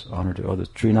others.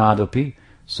 Trinadapi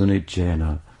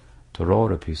sunijjena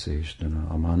tarorapi seshtana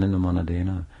amanina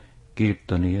manadena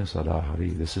kirtaniya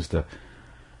sadahari.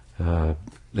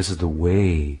 This is the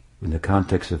way, in the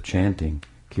context of chanting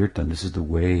kirtan, this is the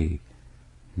way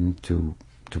to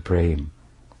pray.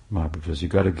 Mahaprabhu says,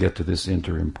 you've got to get to this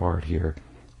interim part here,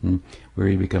 where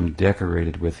you become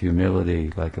decorated with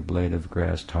humility like a blade of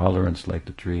grass, tolerance like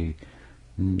the tree,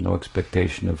 no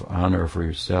expectation of honor for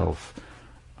yourself.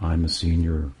 I'm a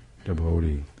senior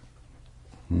devotee.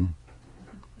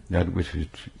 That we should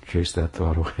chase that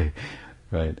thought away,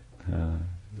 right?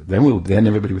 Then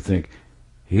everybody would think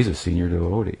he's a senior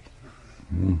devotee.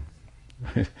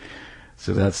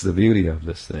 So that's the beauty of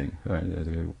this thing, right?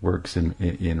 It works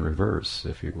in reverse,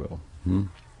 if you will.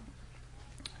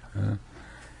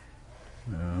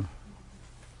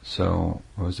 So,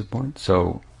 what was the point?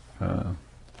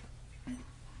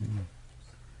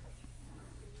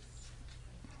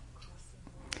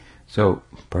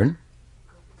 Pardon?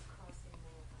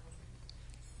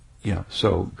 Yeah,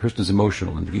 so Krishna's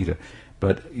emotional in the Gita.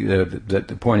 But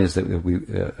the point is that if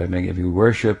we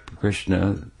worship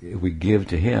Krishna, if we give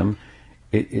to him,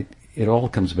 it all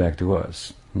comes back to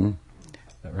us.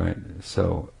 Right?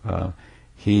 So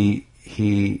he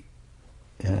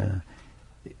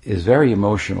is very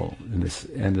emotional in this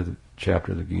end of the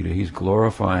chapter of the Gita. He's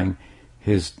glorifying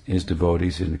his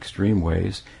devotees in extreme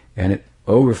ways, and it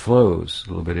overflows a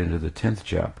little bit into the 10th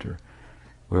chapter,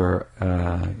 where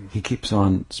he keeps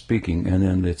on speaking, and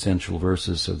then the essential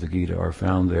verses of the Gita are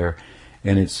found there,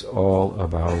 and it's all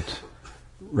about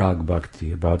Rag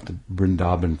Bhakti, about the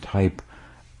Vrindavan type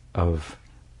of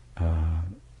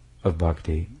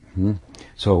bhakti.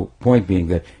 So, point being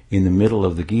that in the middle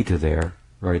of the Gita there,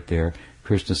 right there,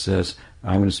 Krishna says,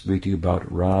 I'm going to speak to you about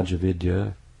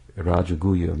Rajavidya,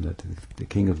 Rajaguyam, the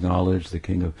king of knowledge, the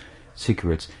king of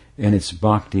secrets, and it's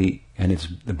bhakti, and it's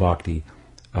the bhakti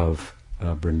of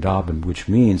Vrindavan, which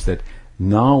means that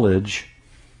knowledge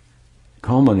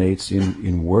culminates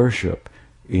in worship,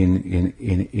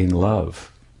 in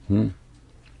love.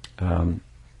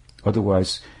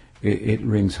 Otherwise, it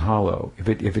rings hollow.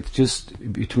 If it's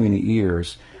just between the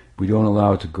ears, we don't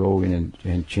allow it to go in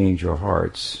and change our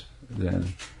hearts.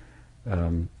 Then,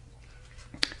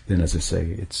 as I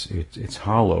say, it's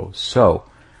hollow. So,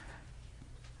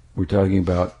 we're talking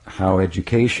about how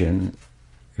education,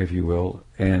 if you will,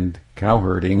 and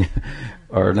cowherding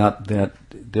are not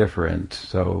that different.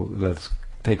 So let's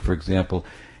take, for example,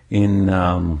 in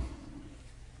Laghu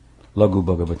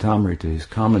Bhagavatamrita, his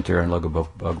commentary on Laghu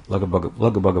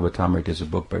Bhagavatamrita is a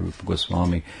book by Rupa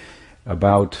Goswami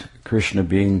about Krishna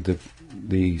being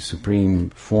the supreme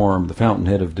form, the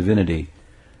fountainhead of divinity,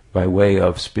 by way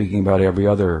of speaking about every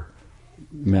other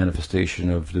manifestation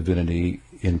of divinity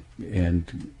in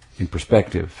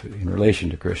perspective, in relation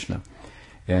to Krishna.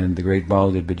 And the great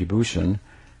Baladev Vidyabhushan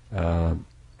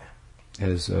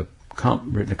has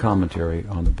written a commentary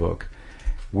on the book.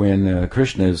 When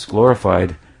Krishna is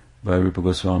glorified by Rupa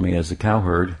Goswami as the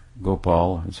cowherd,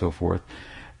 Gopal, and so forth,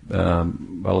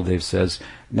 Baladev says,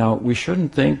 now we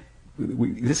shouldn't think,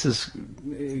 this is,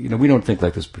 we don't think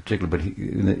like this particularly, but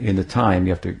in the time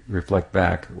you have to reflect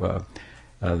back.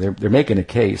 They're making a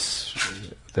case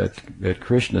that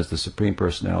Krishna is the Supreme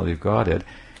Personality of Godhead,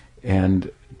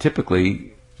 and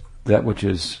typically that which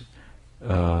is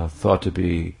thought to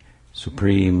be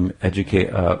supreme,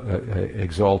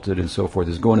 exalted, and so forth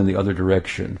is going in the other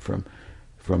direction from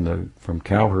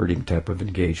cowherding type of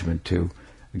engagement to,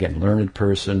 again, learned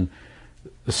person,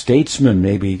 the statesman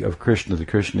maybe of Krishna. The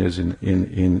Krishna is in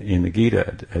the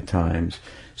Gita at times,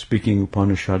 speaking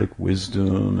Upanishadic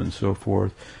wisdom and so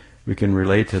forth. We can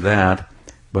relate to that,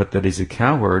 but that he's a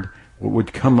cowherd, what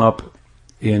would come up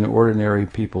in ordinary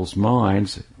people's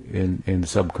minds in the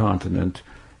subcontinent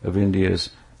of India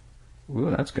is,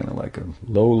 well, that's kind of like a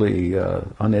lowly,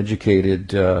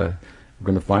 uneducated, we're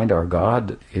going to find our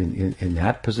God in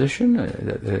that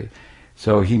position?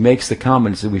 So he makes the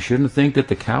comment that we shouldn't think that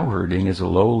the cowherding is a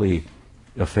lowly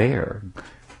affair.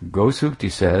 Gosukti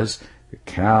says,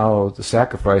 the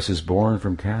sacrifice is born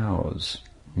from cows.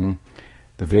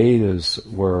 The Vedas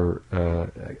were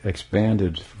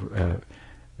expanded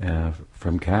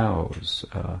from cows,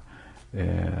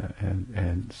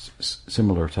 and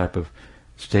similar type of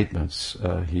statements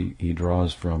he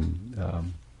draws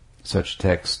from such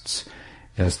texts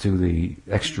as to the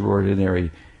extraordinary.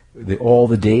 All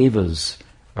the devas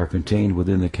are contained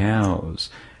within the cows,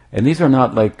 and these are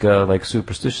not like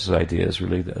superstitious ideas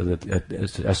really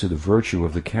as to the virtue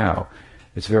of the cow.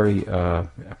 It's very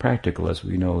practical, as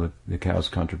we know that the cow's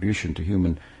contribution to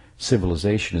human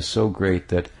civilization is so great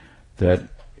that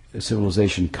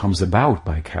civilization comes about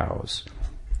by cows.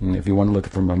 And if you want to look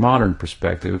at it from a modern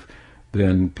perspective,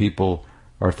 then people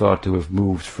are thought to have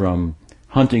moved from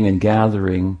hunting and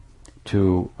gathering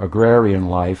to agrarian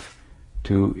life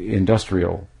to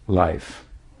industrial life,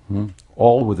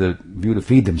 all with a view to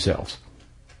feed themselves.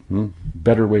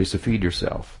 Better ways to feed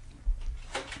yourself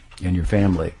and your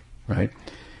family, right?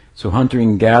 So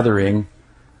hunting and gathering,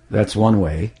 that's one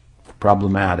way,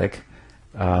 problematic.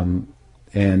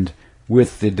 And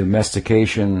with the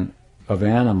domestication of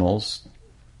animals,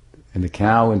 and the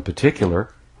cow in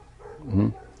particular,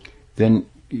 then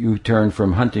you turn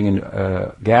from hunting and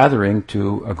gathering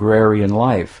to agrarian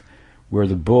life, where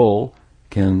the bull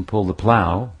can pull the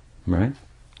plow, right?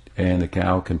 And the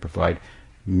cow can provide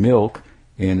milk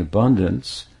in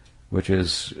abundance, which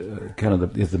is kind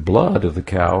of the blood of the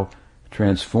cow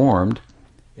transformed.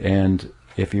 And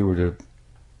if you were to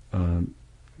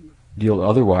deal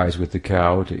otherwise with the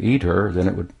cow to eat her, then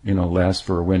it would, last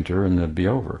for a winter and then it'd be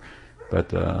over. But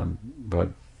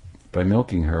by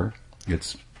milking her,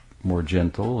 it's more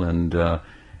gentle, and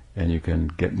you can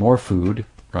get more food,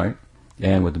 right?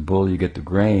 And with the bull, you get the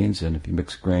grains, and if you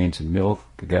mix grains and milk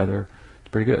together, it's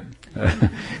pretty good.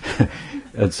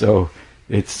 And so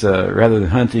it's rather than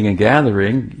hunting and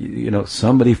gathering,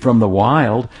 somebody from the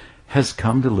wild has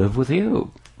come to live with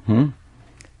you.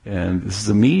 And this is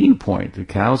a meeting point. The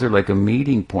cows are like a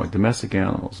meeting point. Domestic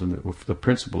animals, and the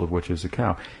principle of which is a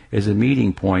cow, is a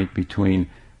meeting point between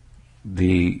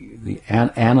the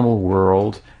animal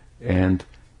world and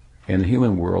the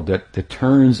human world that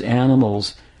turns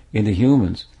animals into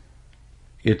humans.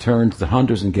 It turns the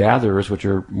hunters and gatherers, which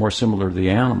are more similar to the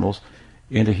animals,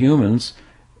 into humans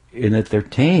in that they're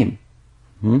tame.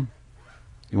 You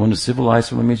want to civilize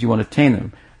someone means you want to tame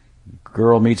them.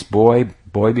 Girl meets boy,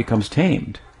 boy becomes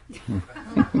tamed. You're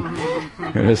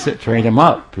going to train him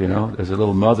up, There's a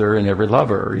little mother in every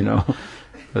lover,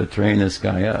 to train this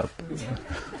guy up.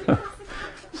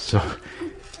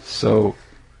 So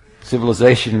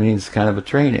civilization means kind of a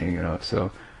training,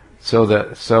 So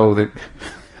that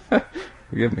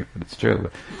forgive me, but it's true.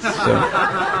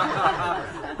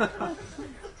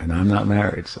 And I'm not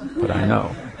married, but I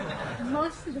know.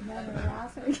 Most of the men are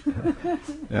laughing.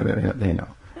 Yeah, they know.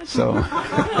 So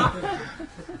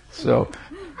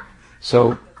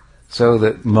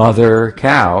the mother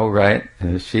cow, right?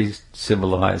 She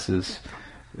symbolizes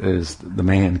is the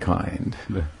mankind,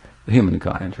 the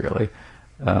humankind, really,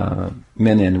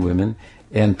 men and women,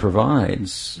 and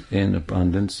provides in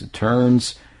abundance. It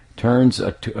turns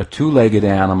a two-legged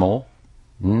animal,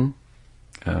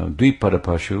 Dvipada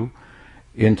Pashu,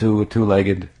 into a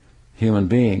two-legged human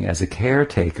being as a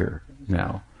caretaker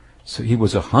now. So he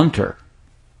was a hunter.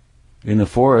 In the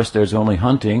forest, there's only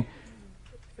hunting,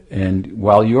 and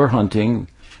while you're hunting,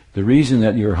 the reason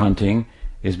that you're hunting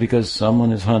is because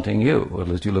someone is hunting you, or at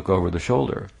least you look over the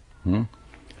shoulder.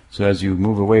 So as you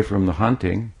move away from the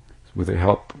hunting, with the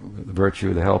help, the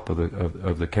virtue, the help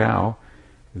of the cow,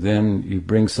 then you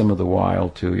bring some of the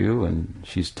wild to you, and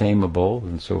she's tameable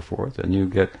and so forth, and you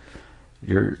get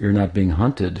you're not being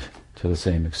hunted to the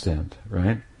same extent,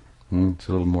 right? It's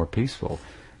a little more peaceful.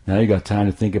 Now you got time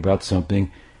to think about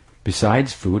something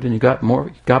besides food, and you got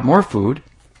more food,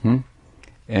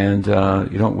 and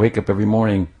you don't wake up every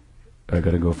morning, I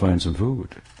got to go find some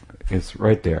food. It's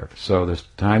right there. So there's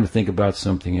time to think about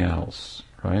something else,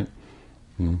 right?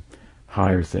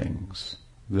 Higher things.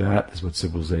 That is what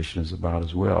civilization is about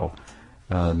as well.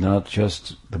 Not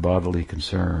just the bodily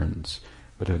concerns,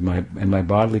 but my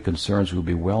bodily concerns will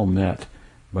be well met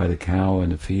by the cow in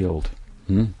the field.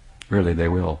 Really, they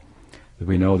will.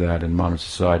 We know that in modern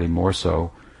society more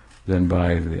so than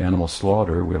by the animal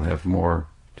slaughter. We'll have more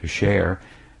to share,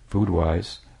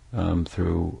 food-wise,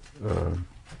 through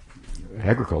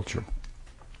agriculture.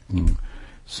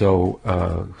 So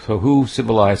who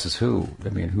civilizes who? I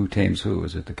mean, who tames who?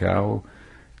 Is it the cow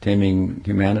taming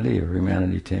humanity, or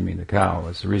humanity taming the cow?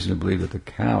 It's the reason to believe that the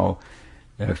cow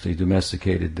actually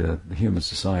domesticated the human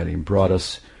society and brought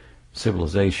us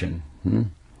civilization.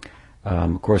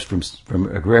 Of course, from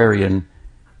agrarian,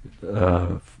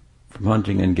 from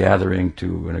hunting and gathering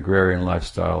to an agrarian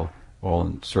lifestyle, all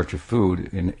in search of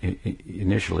food.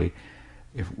 Initially,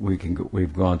 if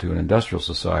we've gone to an industrial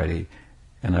society,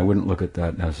 and I wouldn't look at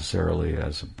that necessarily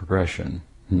as a progression.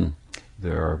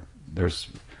 There's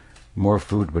more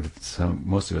food, but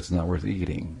most of it's not worth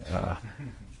eating.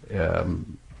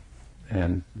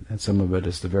 And some of it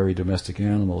is the very domestic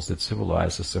animals that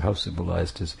civilize us. So how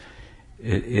civilized is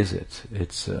it?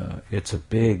 It's a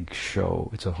big show.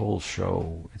 It's a whole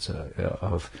show. It's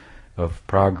of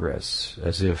progress,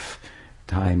 as if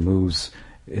time moves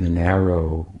in a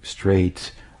narrow,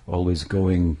 straight, always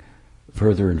going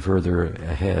further and further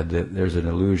ahead. There's an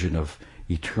illusion of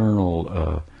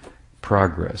eternal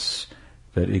progress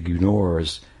that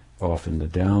ignores often the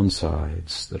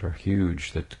downsides that are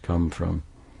huge that come from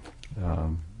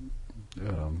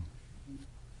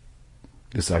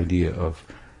this idea of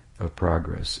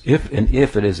progress. If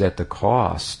it is at the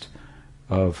cost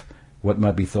of what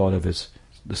might be thought of as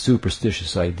the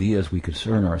superstitious ideas we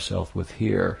concern ourselves with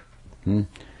here,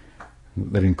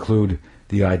 that include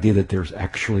the idea that there's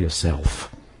actually a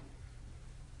self,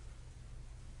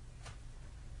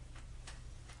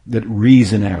 that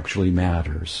reason actually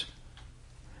matters,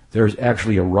 there's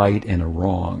actually a right and a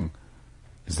wrong.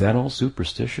 Is that all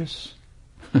superstitious?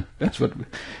 That's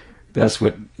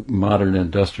what modern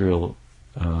industrial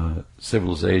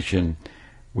civilization,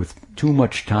 with too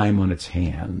much time on its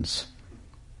hands.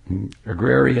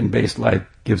 Agrarian-based life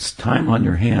gives time on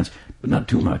your hands, but not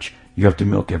too much. You have to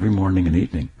milk every morning and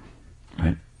evening,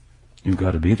 right? You've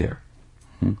got to be there.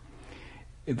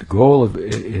 The goal of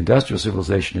industrial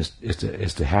civilization is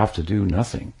to have to do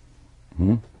nothing.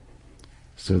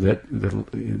 So that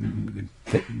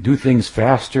do things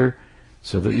faster,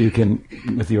 so that you can,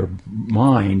 with your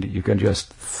mind, you can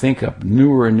just think up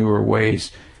newer and newer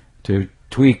ways to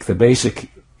tweak the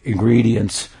basic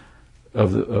ingredients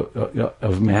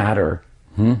of matter,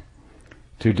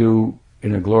 to do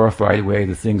in a glorified way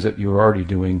the things that you were already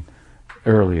doing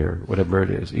earlier, whatever it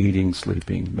is: eating,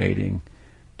 sleeping, mating,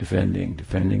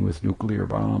 defending with nuclear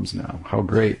bombs now. How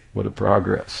great! What a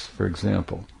progress, for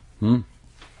example.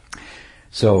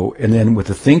 So, and then with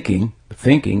the thinking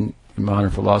in modern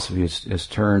philosophy is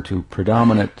turned to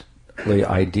predominantly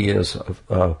ideas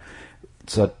of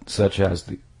such as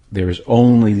there is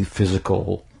only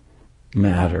physical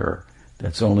matter.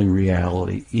 That's only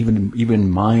reality. Even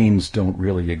minds don't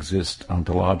really exist,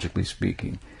 ontologically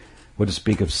speaking. What to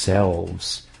speak of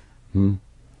selves?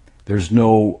 There's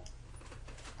no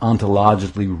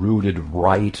ontologically rooted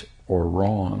right or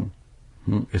wrong.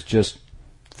 It's just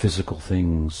physical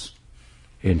things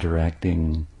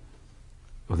interacting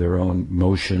with their own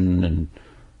motion and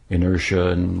inertia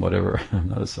and whatever. I'm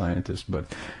not a scientist,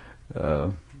 but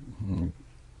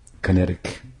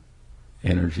kinetic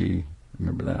energy.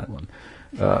 Remember that one?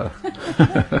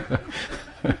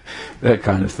 That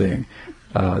kind of thing.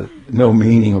 No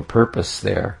meaning or purpose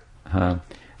there.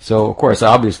 So, of course,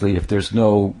 obviously, if there's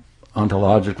no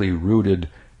ontologically rooted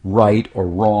right or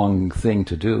wrong thing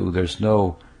to do, there's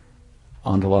no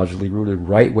ontologically rooted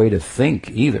right way to think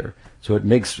either. So it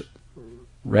makes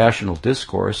rational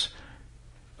discourse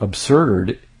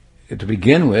absurd to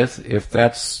begin with, if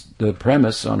that's the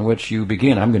premise on which you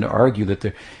begin. I'm going to argue that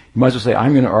you might as well say,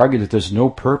 I'm going to argue that there's no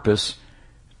purpose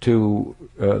to,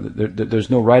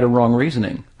 there's no right or wrong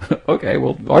reasoning. Okay,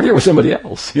 well, argue with somebody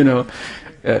else,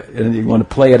 and you want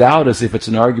to play it out as if it's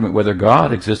an argument whether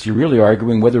God exists. You're really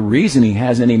arguing whether reasoning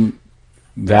has any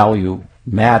value,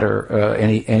 matter,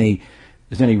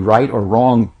 is any right or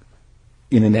wrong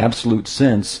in an absolute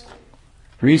sense.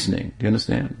 Reasoning, do you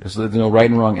understand? There's no right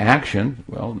and wrong action.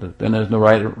 Well, then there's no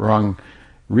right or wrong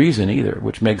reason either,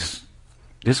 which makes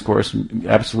discourse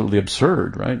absolutely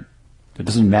absurd, right? It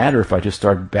doesn't matter if I just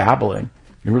start babbling.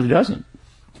 It really doesn't.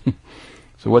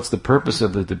 So what's the purpose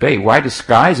of the debate? Why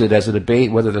disguise it as a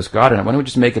debate whether there's God or not? Why don't we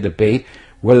just make a debate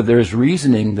whether there's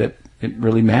reasoning that it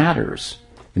really matters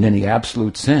in any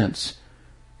absolute sense?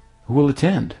 Who will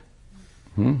attend?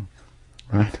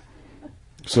 Right?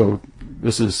 So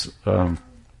this is the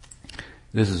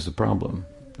problem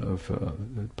of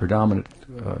predominant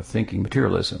thinking,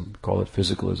 materialism. Call it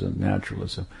physicalism,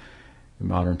 naturalism, in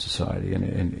modern society,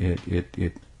 and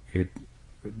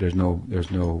there's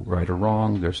no right or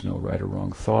wrong. There's no right or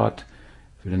wrong thought.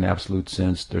 In an absolute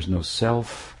sense, there's no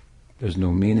self. There's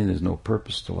no meaning. There's no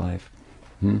purpose to life.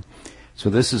 So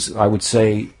this is, I would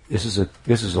say, this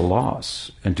is a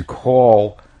loss. And to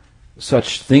call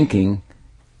such thinking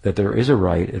that there is a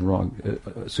right and wrong,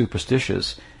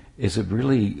 superstitious, is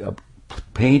really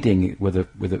painting with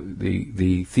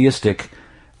the theistic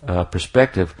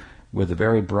perspective with a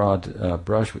very broad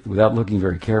brush, without looking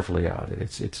very carefully at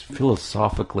it. It's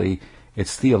philosophically,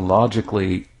 it's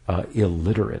theologically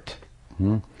illiterate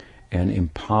and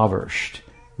impoverished,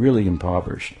 really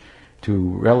impoverished, to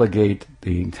relegate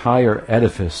the entire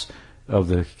edifice of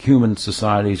the human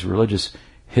society's religious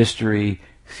history,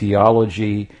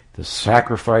 theology, the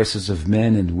sacrifices of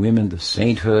men and women, the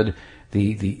sainthood,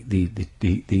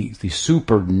 the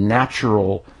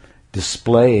supernatural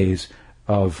displays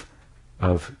of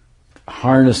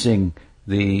harnessing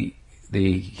the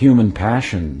human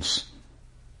passions.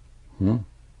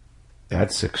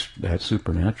 That's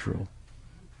supernatural.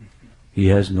 He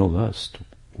has no lust.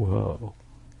 Whoa.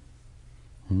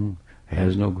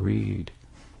 Has no greed,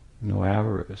 no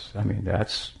avarice. I mean,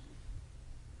 that's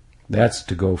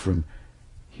to go from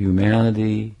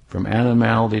humanity, from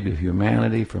animality to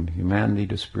humanity, from humanity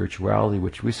to spirituality,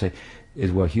 which we say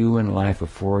is what human life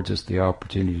affords us the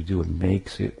opportunity to do and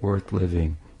makes it worth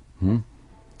living.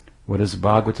 What does the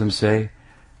Bhagavatam say?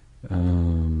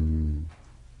 In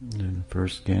the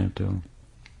first canto,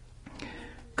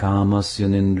 Kamasya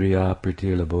nindriya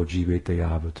pritilabho jivete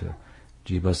yavata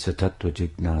jivasya tattva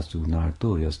jignasu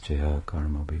narto yaschaya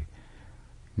karmabhi.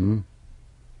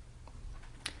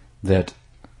 That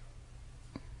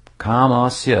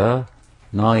kamasya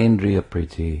na indriya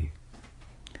priti.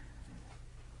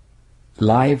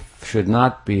 Life should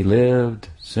not be lived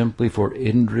simply for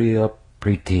indriya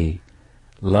priti,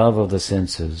 love of the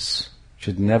senses.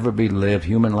 Should never be lived.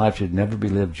 Human life should never be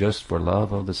lived just for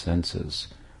love of the senses.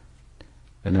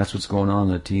 And that's what's going on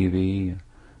the TV,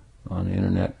 on the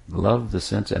internet. Love the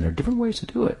sense, and there are different ways to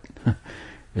do it.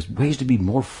 There's ways to be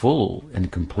more full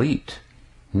and complete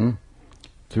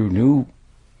through new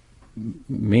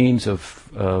means of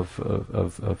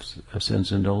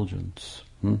sense indulgence.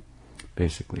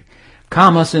 Basically,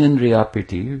 kamas and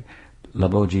indriyapriti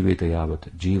labo jiveta yavat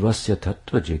jivasya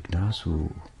tattva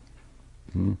jignasu.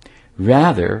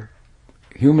 Rather,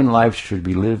 human life should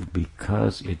be lived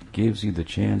because it gives you the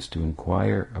chance to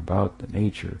inquire about the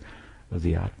nature of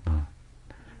the Atma.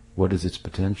 What is its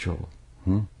potential?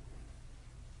 In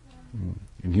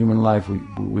human life,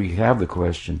 we have the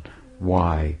question,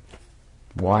 why?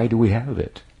 Why do we have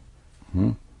it?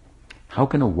 How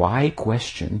can a why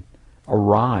question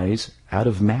arise out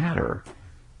of matter,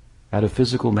 out of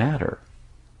physical matter?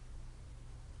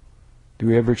 Do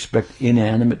we ever expect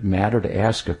inanimate matter to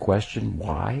ask a question?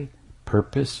 Why?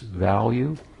 Purpose?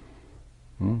 Value?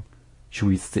 Should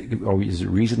we think, or is it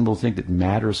reasonable to think that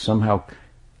matter somehow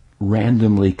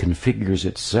randomly configures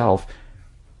itself,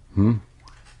 in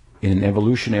an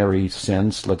evolutionary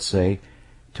sense, let's say,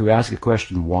 to ask a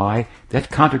question, why?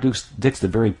 That contradicts the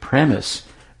very premise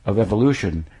of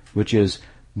evolution, which is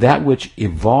that which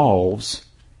evolves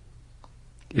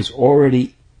is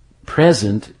already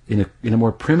present in a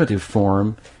more primitive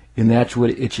form in that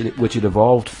which it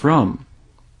evolved from.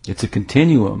 It's a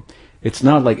continuum. It's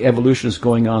not like evolution is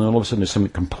going on and all of a sudden there's some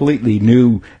completely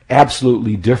new,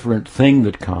 absolutely different thing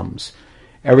that comes.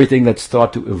 Everything that's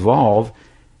thought to evolve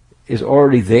is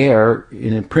already there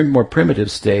in a more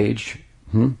primitive stage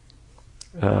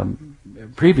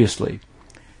previously.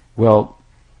 Well,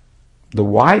 the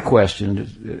why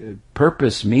question,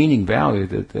 purpose, meaning, value,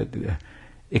 the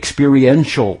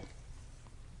experiential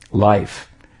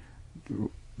life,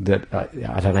 that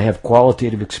I have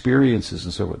qualitative experiences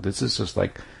and so forth. This is just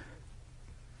like,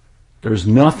 there's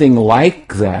nothing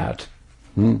like that.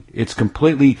 It's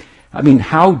completely,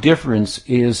 how different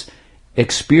is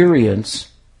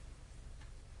experience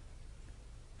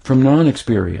from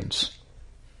non-experience?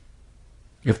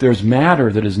 If there's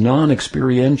matter that is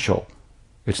non-experiential,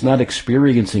 it's not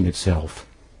experiencing itself,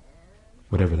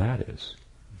 whatever that is.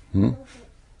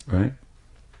 Right?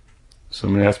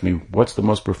 Someone asked me, what's the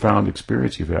most profound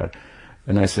experience you've had?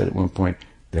 And I said at one point,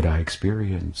 that I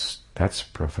experienced. That's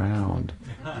profound.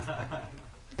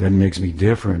 That makes me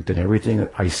different than everything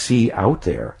that I see out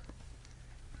there.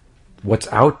 What's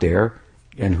out there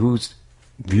and who's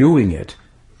viewing it,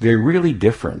 they're really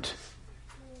different.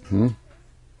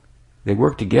 They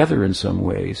work together in some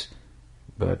ways,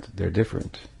 but they're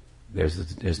different.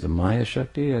 There's the Maya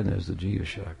Shakti and there's the Jiva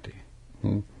Shakti.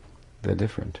 They're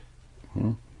different.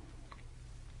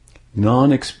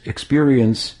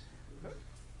 Non-experience,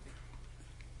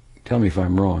 tell me if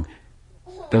I'm wrong,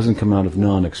 doesn't come out of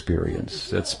non-experience.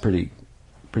 That's pretty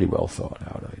well thought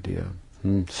out idea.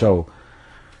 So,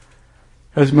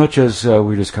 as much as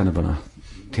we're just kind of on a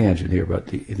tangent here, but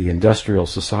the industrial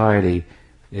society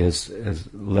has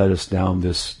led us down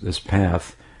this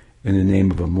path in the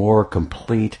name of a more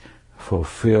complete,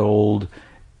 fulfilled,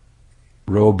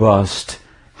 robust,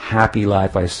 happy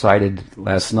life. I cited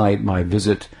last night my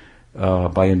visit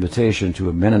by invitation to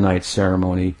a Mennonite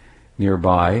ceremony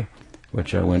nearby,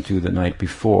 which I went to the night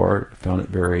before. Found it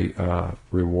very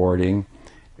rewarding,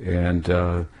 and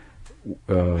the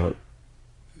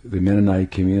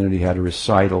Mennonite community had a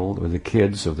recital where the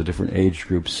kids of the different age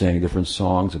groups sang different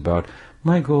songs about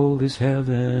 "My goal is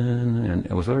heaven," and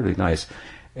it was really nice.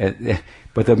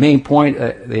 But the main point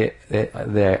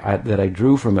that I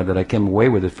drew from it, that I came away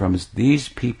with it from, is these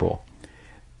people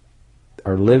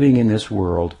are living in this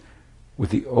world with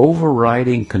the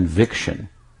overriding conviction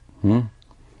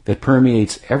that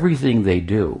permeates everything they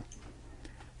do.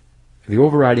 The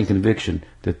overriding conviction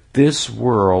that this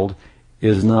world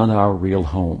is not our real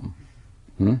home.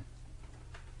 I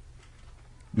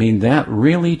mean, that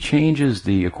really changes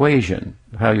the equation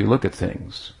of how you look at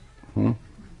things.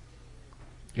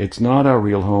 It's not our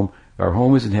real home. Our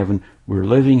home is in heaven. We're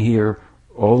living here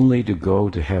only to go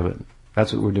to heaven.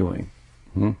 That's what we're doing.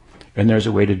 And there's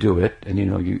a way to do it, and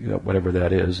whatever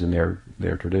that is in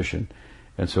their tradition,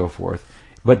 and so forth.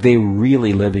 But they're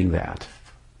really living that.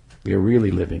 They're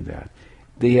really living that.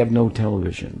 They have no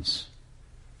televisions.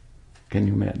 Can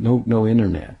you imagine? No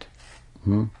internet.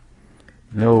 No,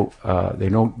 they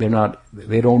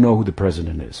don't know who the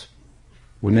president is.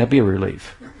 Wouldn't that be a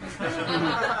relief?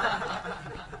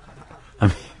 I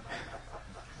mean,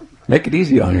 make it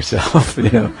easy on yourself.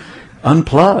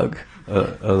 Unplug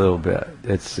a little bit.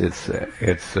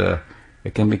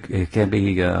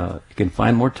 You can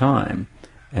find more time,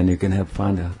 and you can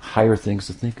find higher things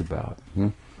to think about,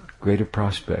 greater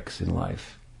prospects in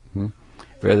life,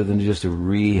 rather than just to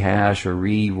rehash or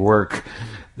rework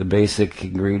the basic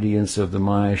ingredients of the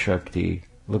Maya Shakti.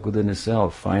 Look within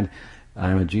itself. Find,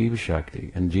 I'm a Jiva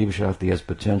Shakti, and Jiva Shakti has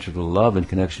potential to love in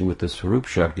connection with the Swarup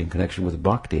Shakti, in connection with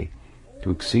Bhakti,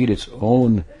 to exceed its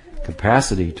own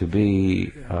capacity to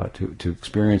be, to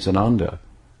experience Ananda,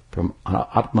 from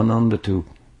Atmananda to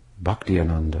Bhakti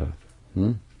Ananda.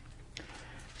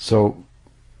 So,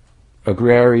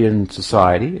 agrarian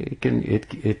society,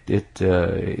 it's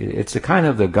a kind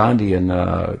of the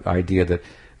Gandhian idea that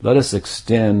let us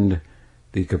extend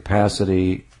the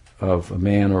capacity of a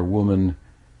man or woman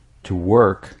to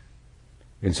work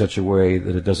in such a way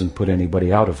that it doesn't put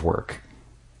anybody out of work.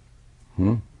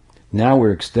 Now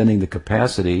we're extending the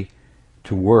capacity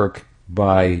to work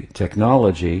by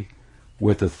technology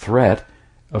with the threat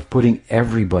of putting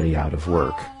everybody out of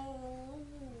work.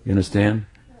 You understand?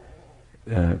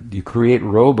 You create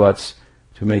robots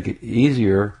to make it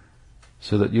easier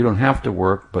so that you don't have to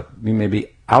work, but you may be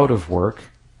out of work.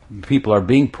 People are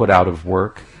being put out of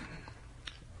work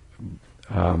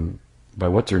by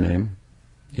what's her name,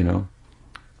 on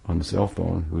the cell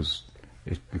phone,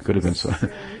 it could have been so.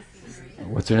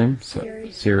 What's her name?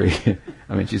 Siri.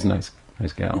 I mean, she's a nice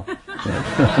gal.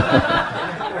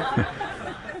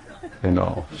 And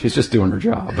all. She's just doing her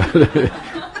job.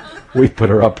 We put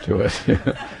her up to it.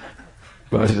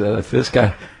 But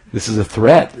this is a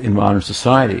threat in modern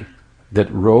society, that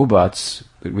robots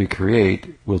that we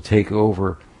create will take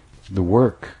over the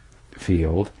work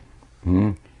field,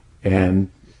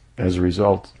 and as a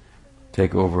result,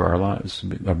 take over our lives.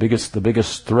 The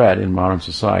biggest threat in modern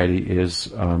society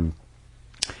is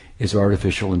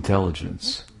artificial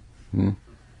intelligence.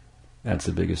 That's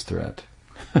the biggest threat.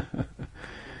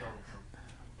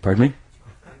 Pardon me?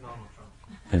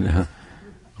 And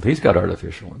he's got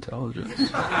artificial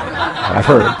intelligence. I've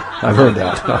heard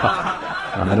that.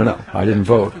 I don't know. I didn't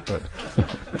vote, but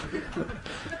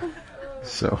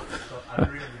so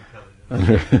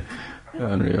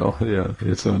unreal. Yeah,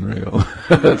 it's unreal.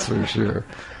 That's for sure.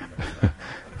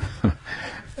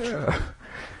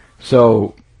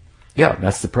 So, yeah,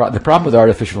 that's the problem with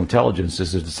artificial intelligence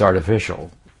is that it's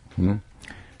artificial.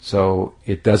 So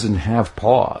it doesn't have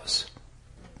pause.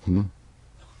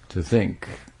 to think,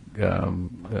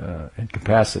 and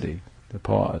capacity to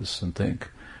pause and think,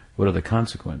 what are the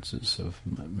consequences of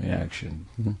my action?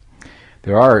 Mm-hmm.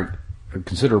 There are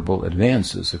considerable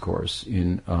advances, of course,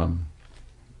 in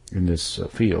this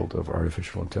field of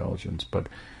artificial intelligence, but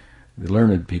the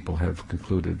learned people have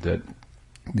concluded that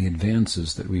the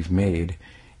advances that we've made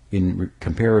in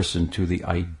comparison to the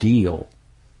ideal,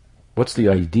 what's the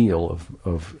ideal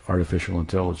of artificial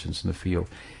intelligence in the field,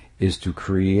 is to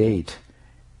create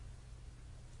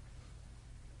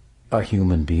a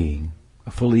human being,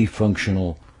 a fully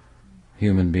functional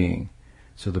human being.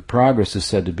 So the progress is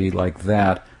said to be like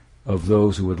that of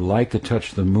those who would like to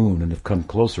touch the moon and have come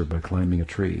closer by climbing a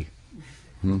tree.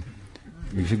 You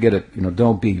should get it.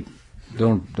 Don't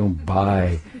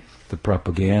buy the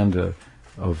propaganda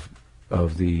of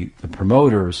the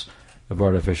promoters of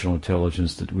artificial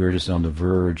intelligence that we're just on the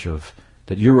verge of,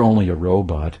 that you're only a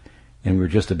robot and we're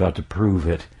just about to prove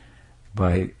it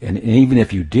and even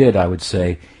if you did, I would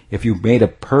say, if you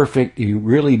you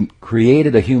really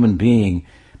created a human being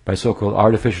by so-called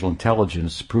artificial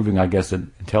intelligence, proving, I guess, that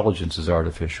intelligence is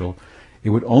artificial, it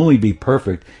would only be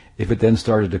perfect if it then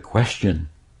started to question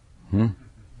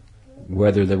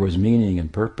whether there was meaning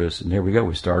and purpose. And here we go,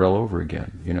 we start all over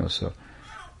again. So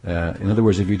in other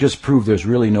words, if you just prove there's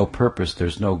really no purpose,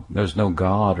 there's no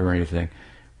God or anything,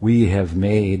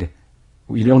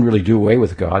 you don't really do away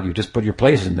with God. You just put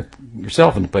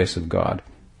yourself in the place of God.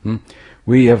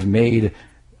 We have made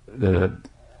the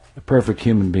perfect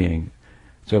human being.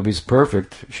 So if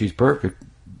she's perfect,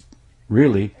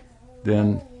 really,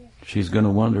 then she's going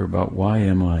to wonder about, why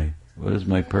am I? What is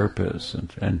my purpose?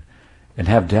 And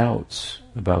have doubts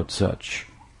about such.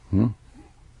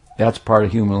 That's part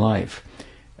of human life.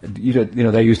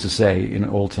 They used to say in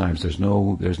old times, there's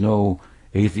no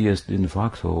atheist in the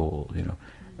foxhole.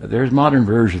 There's modern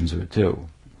versions of it too.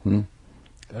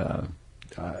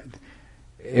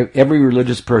 Every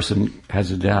religious person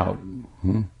has a doubt.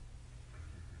 And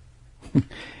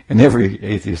every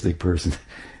atheistic person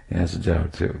has a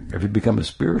doubt too. If you become a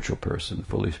spiritual person, a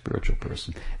fully spiritual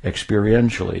person,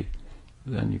 experientially,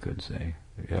 then you could say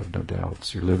you have no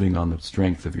doubts. You're living on the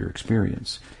strength of your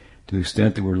experience. To the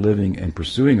extent that we're living and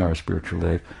pursuing our spiritual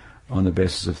life on the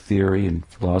basis of theory and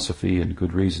philosophy and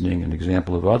good reasoning and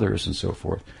example of others and so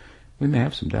forth, we may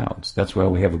have some doubts. That's why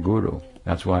we have a guru.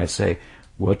 That's why I say,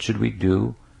 what should we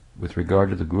do with regard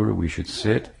to the guru? We should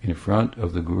sit in front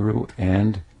of the guru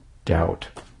and doubt.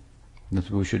 That's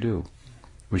what we should do.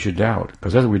 We should doubt,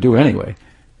 because that's what we do anyway.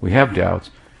 We have doubts.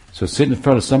 So sit in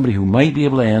front of somebody who might be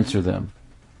able to answer them.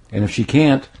 And if she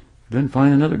can't, then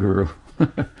find another guru.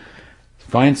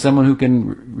 Find someone who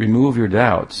can remove your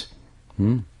doubts.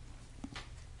 And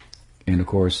of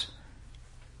course,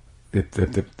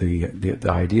 the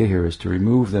idea here is to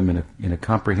remove them in a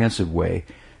comprehensive way,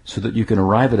 so that you can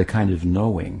arrive at a kind of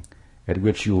knowing at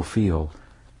which you'll feel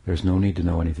there's no need to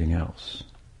know anything else.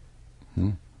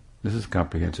 This is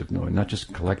comprehensive knowing, not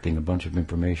just collecting a bunch of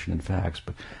information and facts,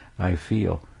 but I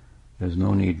feel there's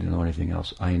no need to know anything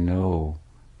else. I know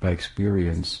by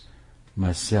experience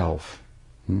myself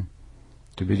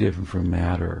to be different from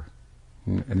matter.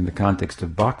 And in the context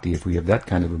of bhakti, if we have that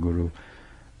kind of a guru,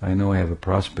 I know I have a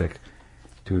prospect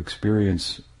to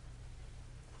experience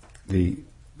the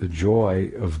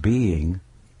joy of being,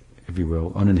 if you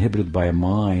will, uninhibited by a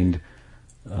mind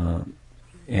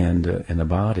and a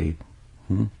body,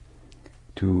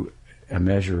 to a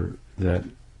measure that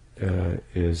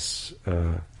is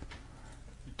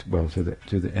to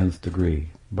the nth degree.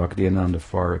 Bhakti Ananda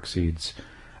far exceeds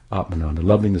Atmananda.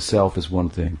 Loving the self is one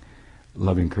thing.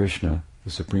 Loving Krishna,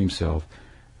 the Supreme Self,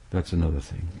 that's another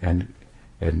thing.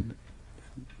 And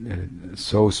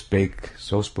so spoke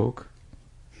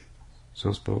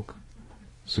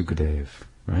Sukadev,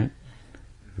 right?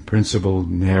 The principal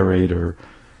narrator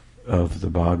of the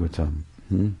Bhagavatam.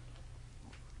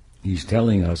 He's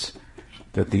telling us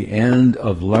that the end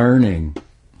of learning.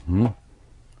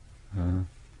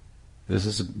 This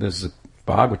is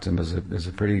Bhagavatam is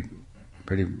a pretty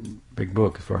big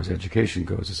book as far as education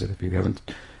goes. I said, if you haven't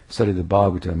studied the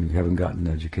Bhagavatam, you haven't gotten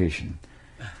an education.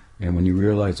 And when you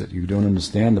realize that you don't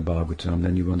understand the Bhagavatam,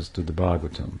 then you've understood the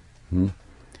Bhagavatam.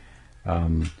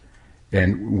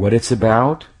 And what it's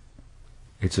about,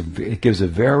 it gives a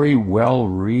very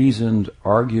well-reasoned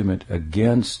argument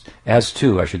as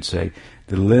to, the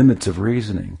limits of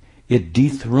reasoning. It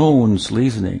dethrones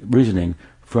reasoning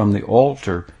from the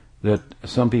altar that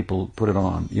some people put it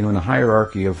on. In a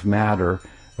hierarchy of matter,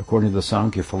 according to the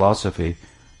Sankhya philosophy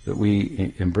that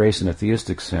we embrace in a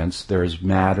theistic sense, there is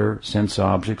matter, sense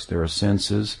objects, there are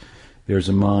senses, there's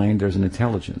a mind, there's an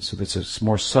intelligence. So it's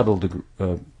more subtle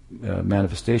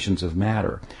manifestations of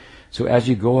matter. So as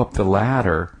you go up the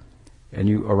ladder and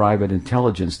you arrive at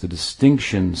intelligence, the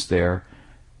distinctions there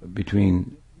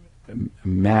between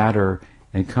matter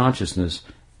and consciousness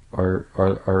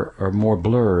are more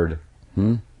blurred,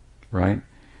 right?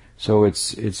 So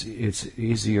it's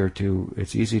easy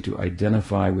to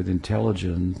identify with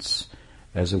intelligence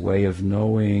as a way of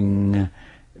knowing,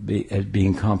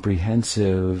 being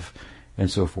comprehensive, and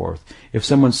so forth. If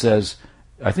someone says,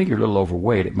 "I think you're a little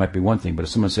overweight," it might be one thing. But if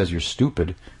someone says you're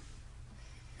stupid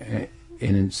and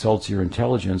insults your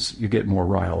intelligence, you get more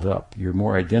riled up. You're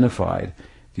more identified.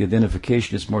 The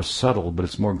identification is more subtle, but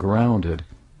it's more grounded.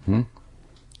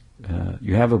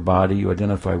 You have a body, you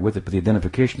identify with it, but the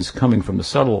identification is coming from the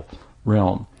subtle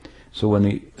realm. So when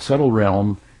the subtle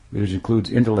realm, which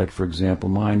includes intellect, for example,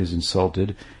 mind is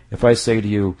insulted, if I say to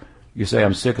you, you say,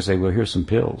 "I'm sick," I say, "Well, here's some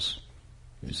pills."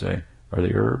 You say, "Are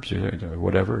they herbs?" Or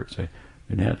whatever. You say,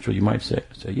 "They're natural," you might say.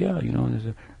 I say, "Yeah, and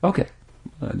say, okay,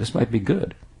 this might be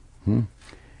good."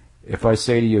 If I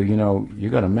say to you, you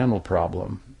got a mental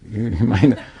problem, you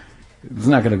might, it's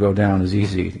not going to go down as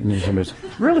easy. And then somebody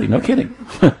says, "Really? No kidding."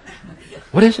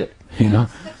 What is it? It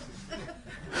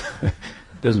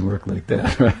doesn't work like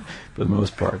that, right? For the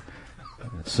most part.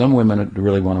 Some women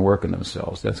really want to work on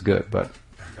themselves. That's good, but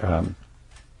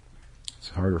it's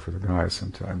harder for the guys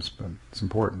sometimes. But it's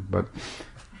important. But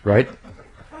right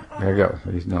there you go.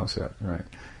 He knows that, right?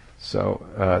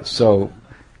 So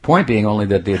point being only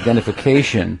that the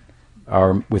identification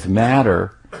are with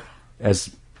matter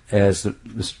as the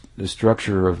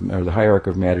structure of or the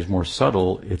hierarchy of matter is more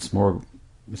subtle. It's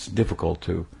difficult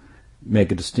to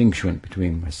make a distinction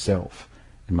between myself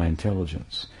and my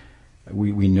intelligence.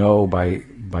 We know by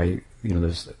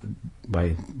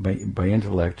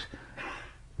intellect,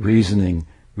 reasoning,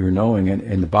 we're knowing,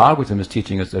 and the Bhagavatam is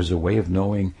teaching us there's a way of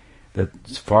knowing that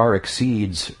far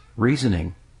exceeds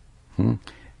reasoning.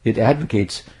 It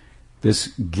advocates this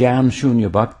Gyan Shunya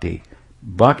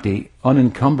Bhakti,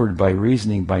 unencumbered by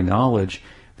reasoning, by knowledge,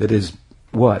 that is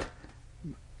what?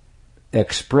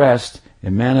 Expressed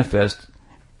and manifest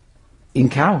in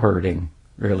cow herding,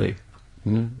 really.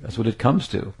 That's what it comes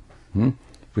to. If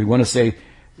we want to say,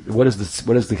 what is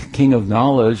the king of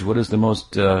knowledge? What is the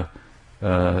most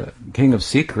king of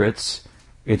secrets?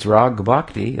 It's Rag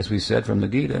Bhakti, as we said from the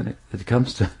Gita. And it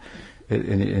comes to,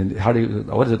 and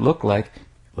what does it look like?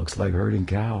 It looks like herding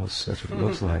cows. That's what it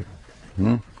looks like.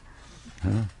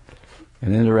 And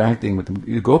interacting with them.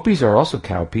 The gopis are also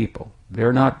cow people.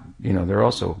 They're not, they're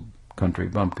also country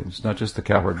bumpkins, not just the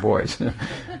cowherd boys.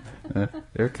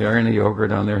 They're carrying the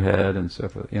yogurt on their head and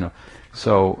stuff,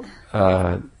 So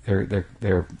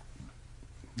they're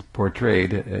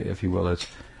portrayed, if you will, as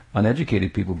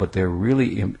uneducated people, but they're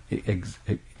really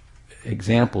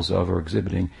examples of or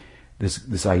exhibiting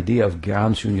this idea of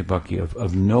Gyan Shunya Bhakti,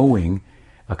 of knowing,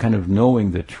 a kind of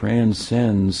knowing that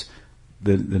transcends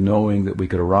the knowing that we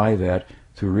could arrive at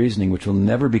through reasoning, which will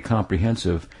never be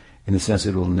comprehensive in the sense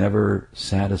it will never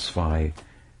satisfy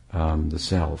the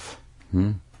self.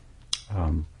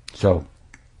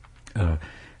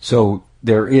 So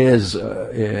there is,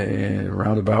 in a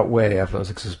roundabout way, after I was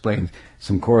explained,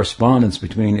 some correspondence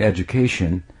between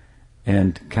education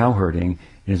and cowherding,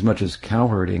 in as much as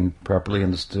cowherding, properly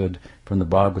understood from the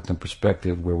Bhagavatam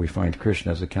perspective, where we find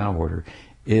Krishna as a cowherder,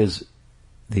 is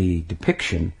the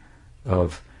depiction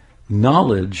of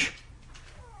knowledge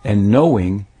and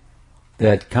knowing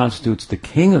that constitutes the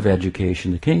king of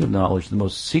education, the king of knowledge, the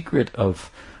most secret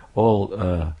of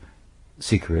all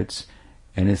secrets,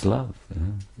 and it's love.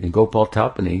 In Gopal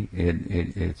Tapani,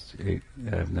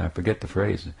 I forget the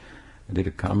phrase. I did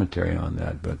a commentary on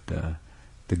that, but the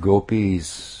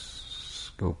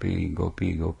gopis, gopi,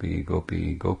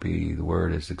 the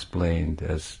word is explained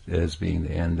as being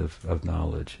the end of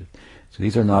knowledge. So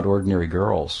these are not ordinary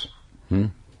girls.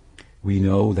 We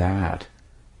know that.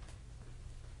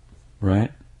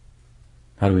 Right?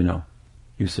 How do we know?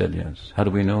 You said yes. How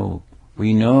do we know?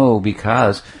 We know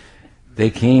because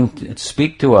they came to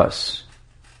speak to us.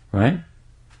 Right?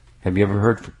 Have you ever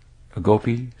heard a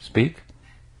gopi speak?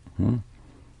 Do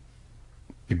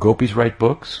gopis write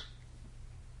books?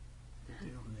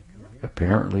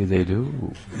 Apparently they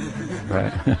do.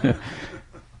 Right?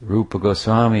 Rupa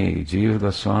Goswami, Jiva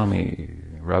Goswami,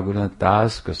 Raghunath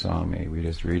Das Goswami. We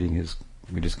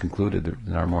just concluded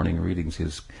in our morning readings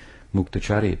his Mukta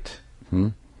Charit.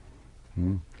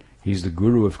 He's the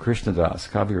guru of Krishnadas,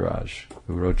 Kaviraj,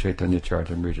 who wrote Chaitanya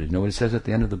Charitamrita. You know what he says at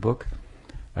the end of the book?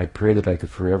 I pray that I could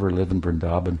forever live in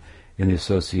Vrindavan in the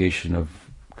association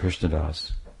of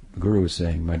Krishnadas. The guru is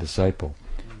saying, my disciple,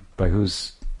 by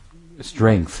whose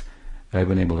strength I've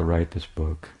been able to write this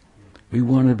book. We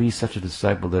want to be such a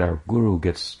disciple that our guru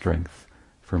gets strength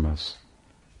from us.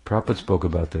 Prabhupada spoke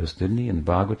about this, didn't he, in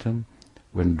Bhagavatam,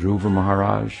 when Dhruva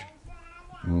Maharaj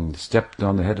stepped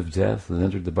on the head of death and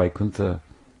entered the Vaikuntha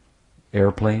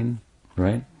airplane,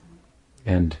 right?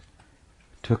 And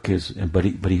took but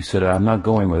he said, I'm not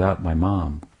going without my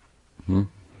mom,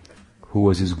 who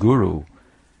was his guru.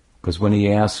 Because when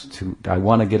he asked, I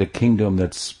want to get a kingdom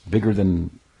that's bigger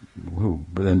than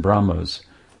Brahma's,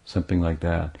 something like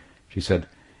that. She said,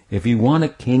 if you want a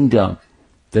kingdom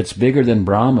that's bigger than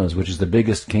Brahma's, which is the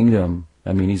biggest kingdom,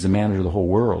 I mean, he's the manager of the whole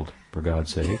world, for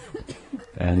God's sake,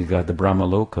 and he's got the Brahma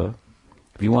Loka.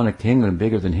 If you want a kingdom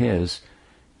bigger than his,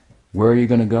 where are you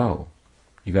going to go?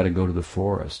 You got to go to the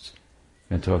forest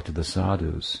and talk to the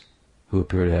sadhus, who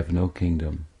appear to have no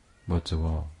kingdom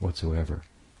whatsoever.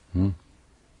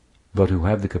 But who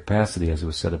have the capacity, as it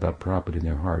was said about Prabhupada, in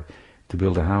their heart, to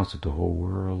build a house that the whole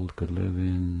world could live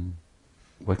in.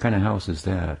 What kind of house is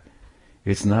that?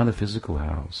 It's not a physical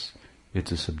house.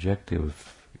 It's a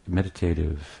subjective,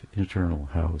 meditative, internal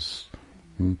house.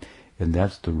 And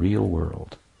that's the real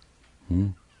world.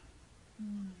 The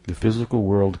physical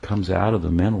world comes out of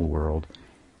the mental world,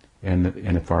 and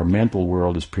if our mental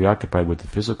world is preoccupied with the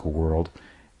physical world,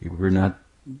 we're not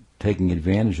taking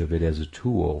advantage of it as a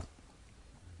tool.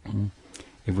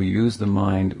 If we use the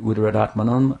mind,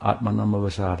 udaratmanam atmanam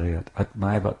avasarayat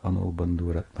atmaivat mano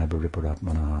bandhurat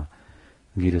maivaviparatmana.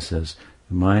 Gita says,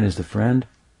 the mind is the friend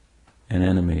and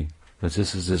enemy. But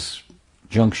this is this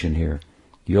junction here.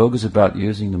 Yoga is about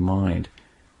using the mind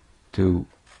to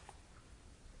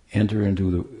enter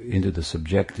into the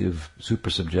subjective,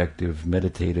 super-subjective,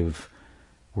 meditative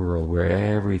world where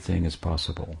everything is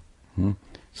possible.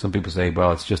 Some people say,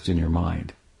 well, it's just in your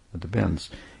mind. It depends.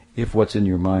 If what's in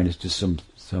your mind is just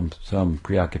some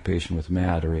preoccupation with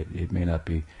matter, it may not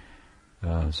be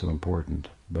so important.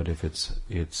 But if it's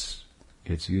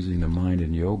using the mind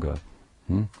in yoga,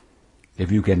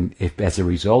 if as a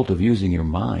result of using your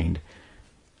mind,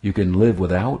 you can live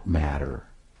without matter.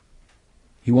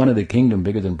 He wanted a kingdom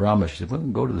bigger than Brahma. She said, well,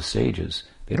 go to the sages.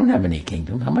 They don't have any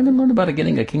kingdom. How am I going to learn about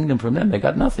getting a kingdom from them? They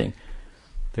got nothing.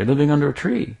 They're living under a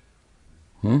tree.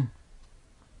 Oh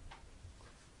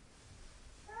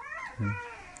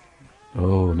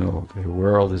no, the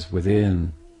world is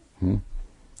within.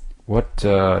 What,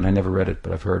 and I never read it,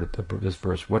 but I've heard it, this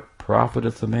verse, what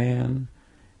profiteth a man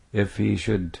if he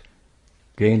should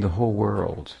gain the whole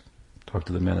world? Talk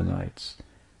to the Mennonites.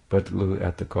 But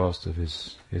at the cost of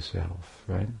his self,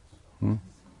 right?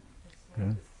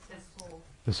 Yeah.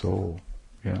 The soul.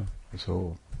 Yeah, the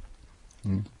soul.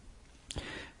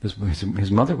 His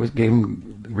mother gave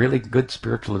him really good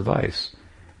spiritual advice.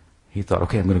 He thought,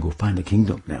 okay, I'm going to go find a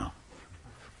kingdom now.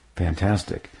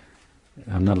 Fantastic.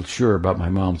 I'm not sure about my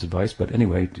mom's advice, but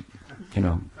anyway,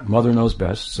 mother knows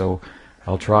best, so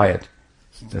I'll try it.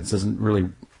 That doesn't really,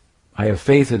 I have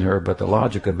faith in her, but the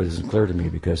logic of it isn't clear to me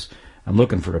because I'm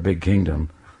looking for a big kingdom,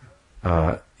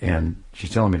 and she's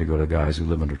telling me to go to guys who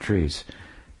live under trees.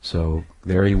 So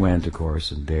there he went, of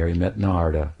course, and there he met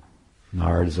Narada.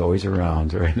 Narada's always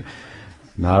around, right?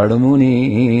 Narada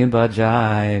Muni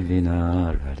Bhajai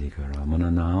Vina Radhika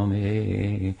Ramana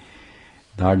Name.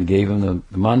 Narada gave him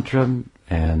the mantra,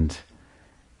 and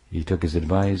he took his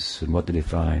advice, and what did he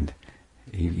find?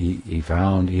 He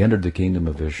entered the kingdom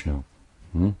of Vishnu.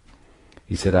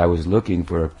 He said, I was looking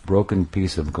for a broken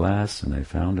piece of glass, and I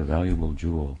found a valuable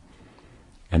jewel.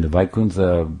 And the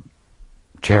Vaikuntha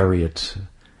chariot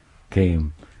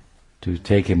came to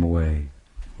take him away.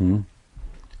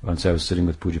 Once I was sitting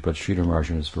with Pujapat Sridhar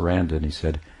Maharaj on his veranda, and he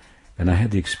said, and I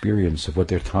had the experience of what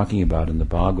they're talking about in the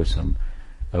Bhagavatam,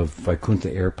 of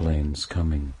Vaikuntha airplanes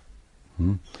coming.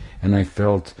 And I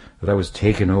felt that I was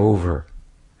taken over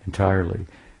entirely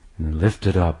and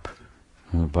lifted up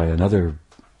by another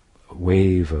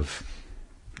wave of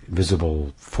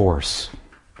visible force,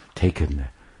 taken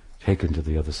to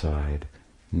the other side.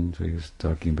 So he was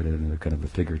talking about it in a kind of a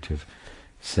figurative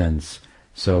sense.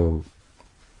 So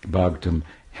Bhagavatam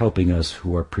helping us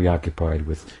who are preoccupied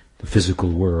with the physical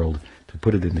world to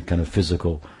put it in the kind of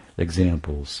physical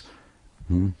examples.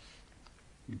 Don't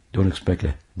expect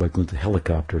a Vaikuntha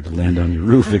helicopter to land on your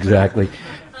roof exactly.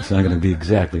 It's not going to be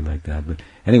exactly like that. But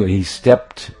anyway, he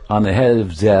stepped on the head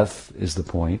of death, is the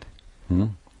point.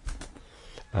 Who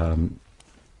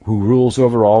rules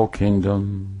over all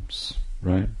kingdoms,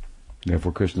 right?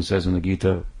 Therefore Krishna says in the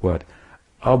Gita, what?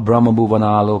 Abrahma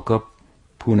bhuvanaloka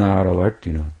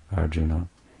punaravartina Arjuna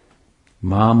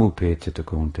mamupetita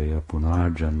konteya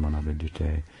punarjanmana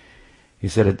vidyate. He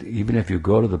said, even if you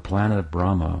go to the planet of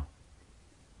Brahma,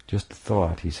 just the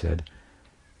thought, he said,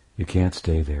 you can't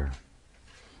stay there.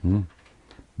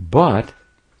 But,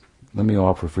 let me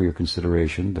offer for your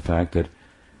consideration the fact that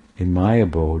in my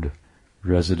abode,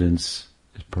 residence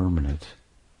is permanent.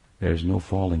 There's no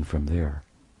falling from there.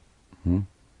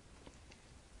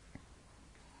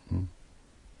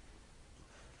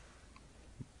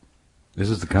 This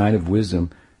is the kind of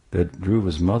wisdom that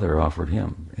Dhruva's mother offered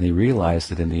him, and he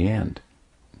realized it in the end.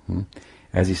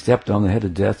 As he stepped on the head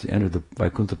of death to enter the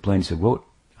Vaikuntha plane, he said, "Whoa,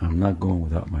 I'm not going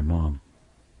without my mom."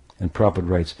 And Prabhupada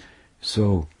writes,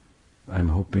 "So I'm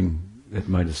hoping that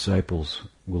my disciples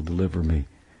will deliver me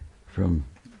from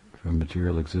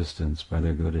material existence by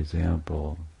their good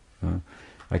example."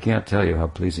 I can't tell you how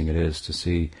pleasing it is to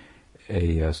see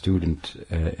a student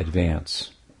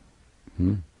advance.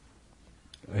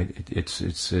 It's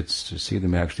to see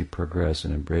them actually progress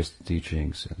and embrace the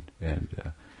teachings and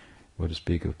what to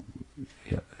speak of.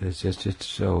 Yeah, it's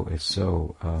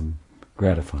so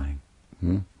gratifying.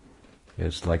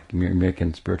 It's like you're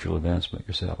making spiritual advancement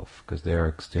yourself, because they are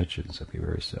extensions of your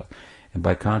very self. And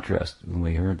by contrast, when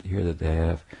we hear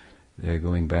that they're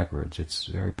going backwards, it's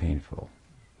very painful.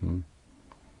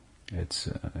 It's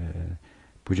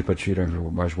Pujapad Sridhar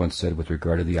Maharaj once said with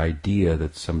regard to the idea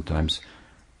that sometimes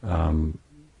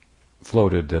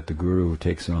floated that the guru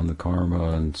takes on the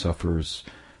karma and suffers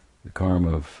the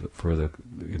karma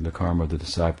the karma of the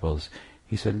disciples.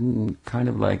 He said, kind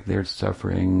of like their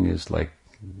suffering is like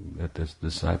that the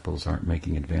disciples aren't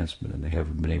making advancement and they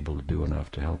haven't been able to do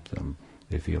enough to help them.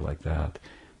 They feel like that.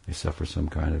 They suffer some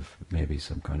kind of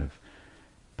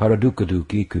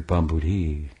paradukkaduki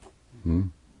kupambudhi.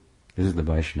 This is the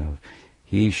Vaishnava.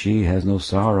 He, she has no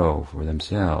sorrow for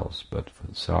themselves, but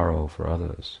sorrow for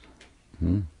others.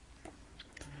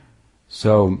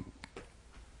 So,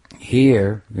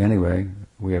 here, anyway,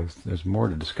 there's more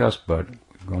to discuss, but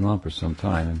we've gone on for some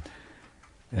time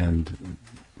and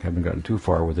haven't gotten too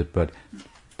far with it, but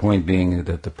point being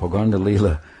that the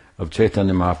Pauganda-lila of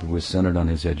Chaitanya Mahaprabhu is centered on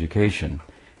his education.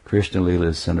 Krishna-lila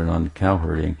is centered on cow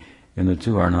herding, and the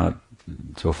two are not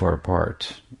so far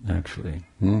apart, actually.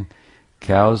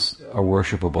 Cows are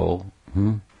worshipable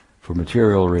for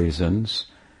material reasons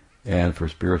and for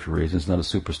spiritual reasons, not a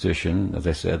superstition. As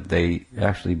I said, they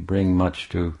actually bring much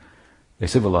to, they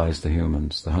civilize the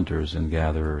humans, the hunters and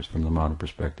gatherers from the modern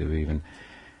perspective even.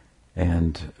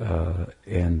 And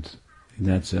in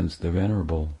that sense, they're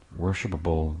venerable,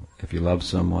 worshipable. If you love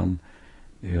someone,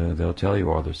 they'll tell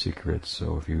you all their secrets.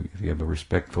 So if you have a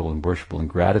respectful and worshipful and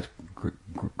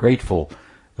grateful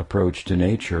approach to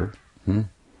nature,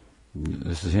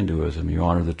 this is Hinduism. You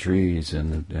honor the trees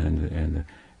and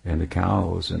the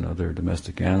cows and other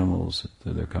domestic animals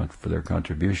for their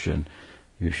contribution.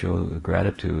 You show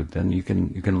gratitude. Then you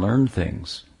can learn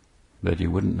things that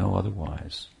you wouldn't know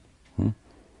otherwise. You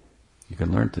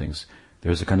can learn things.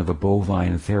 There's a kind of a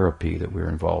bovine therapy that we're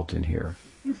involved in here.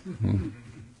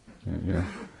 Yeah.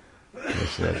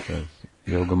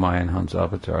 Yogamaya and Hans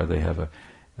Avatar, they have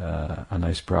a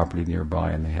nice property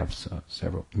nearby, and they have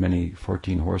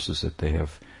 14 horses that they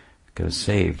have kind of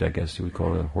saved. I guess you would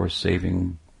call it a horse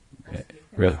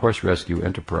rescue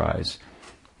enterprise.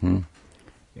 And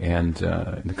in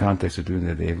the context of doing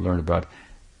that, they've learned about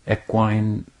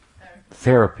equine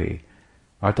therapy.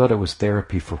 I thought it was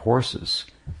therapy for horses,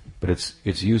 but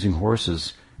it's using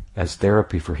horses as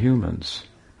therapy for humans.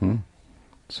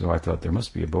 So I thought there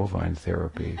must be a bovine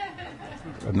therapy.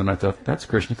 And then I thought, that's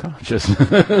Krishna consciousness.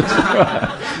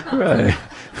 Right.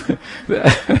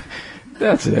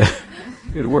 That's it.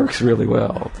 It works really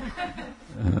well.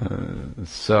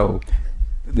 So,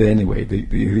 anyway,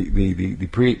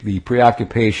 the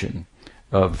preoccupation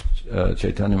of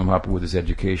Chaitanya Mahaprabhu with his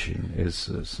education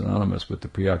is synonymous with the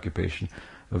preoccupation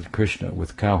of Krishna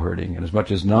with cowherding. And as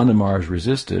much as Nanda Maharaj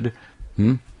resisted,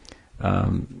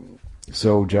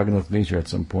 so Jagannath Mishra at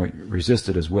some point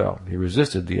resisted as well. He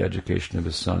resisted the education of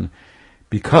his son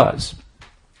because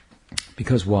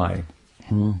why?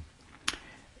 In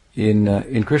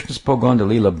Krishna's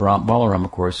Pauganda-lila, Balaram,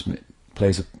 of course,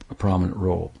 plays a prominent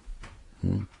role.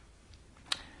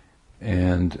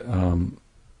 And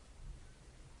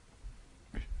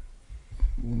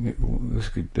this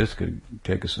could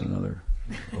take us another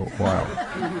while.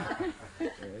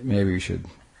 Maybe we should,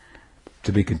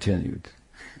 to be continued.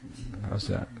 How's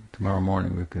that? Tomorrow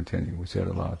morning we'll continue. We said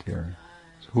a lot here.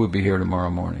 So who will be here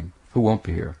tomorrow morning? Who won't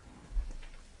be here?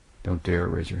 Don't dare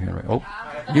raise your hand. Right. Oh,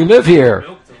 you live here.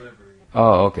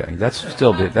 Oh, okay.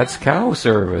 That's cow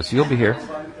service. You'll be here.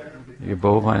 Your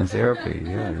bovine therapy.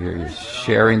 Yeah, you're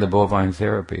sharing the bovine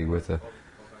therapy with the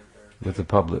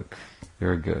public.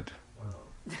 Very good.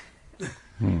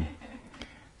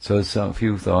 So a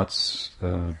few thoughts,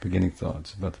 beginning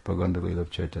thoughts about the Pauganda-lila of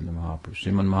Chaitanya Mahaprabhu.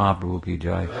 Sriman Mahaprabhu ki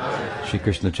jai, Shri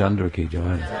Krishna Chandra ki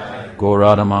jai, Gaur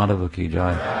Radha Madhava ki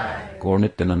jai, Gaur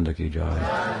Nityananda ki jai.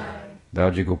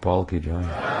 Daji Gopal ki jai.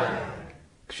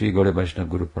 Shri Gaura Vaishnava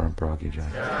Guru Parampara ki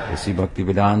jai. Shri Bhakti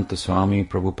Vedanta Swami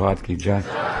Prabhupada ki jai.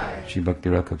 Shri Bhakti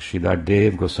Rakshak Sridhar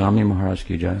Dev Goswami Maharaj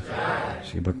ki jai.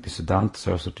 Shri Bhakti Siddhanta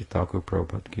Saraswati Thakur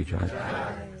Prabhupada ki jai.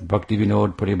 Bhakti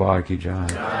Vinod Paribar ki jai.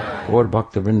 Gaur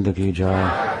Bhakta Vrinda ki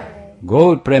jai.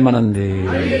 Gaur Premanande.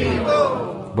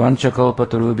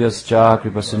 Vanchakalpatarubhyascha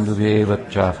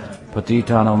Kripasindhubhyevaccha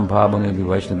Patitanam Bhavanebhi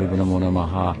Vaishnavibhi Namo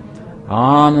Namaha.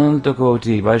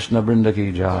 Anantakoti Vaishnava Vrinda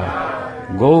ki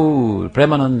jai. Gaur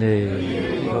Premanande.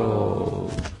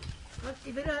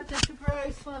 Bhakti Vedanta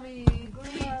Swami.